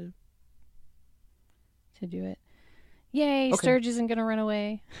after to do it. Yay, Okay. Sturge isn't gonna run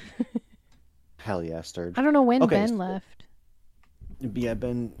away. Hell yeah, I Sturge. don't know when Okay, Ben so left. yeah,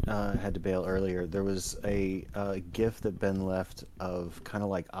 Ben had to bail earlier. There was a GIF that Ben left of kind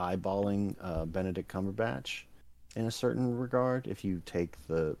of like eyeballing Benedict Cumberbatch in a certain regard. If you take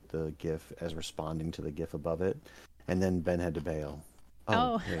the GIF as responding to the GIF above it, and then Ben had to bail.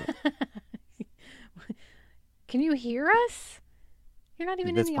 Oh Oh. wait, Can you hear us? You're not even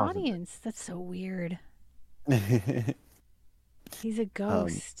in that's the possible. audience. That's so weird. He's a um,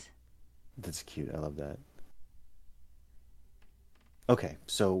 ghost. that's cute. I love that. Okay,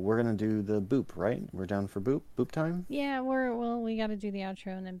 so we're gonna do the boop, right? We're down for boop time. Yeah, we got to do the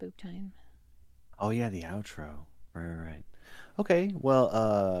outro and then boop time. Oh yeah, the outro. Right, right, right. Okay,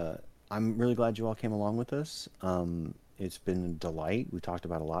 well, I'm really glad you all came along with us. It's been a delight. We talked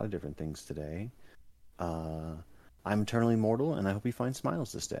about a lot of different things today. Uh, I'm eternally mortal, and I hope you find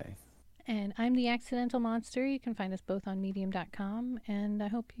smiles this day. And I'm the Accidental Monster. You can find us both on medium.com. And I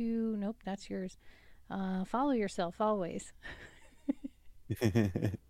hope you, nope, that's yours. Follow yourself always.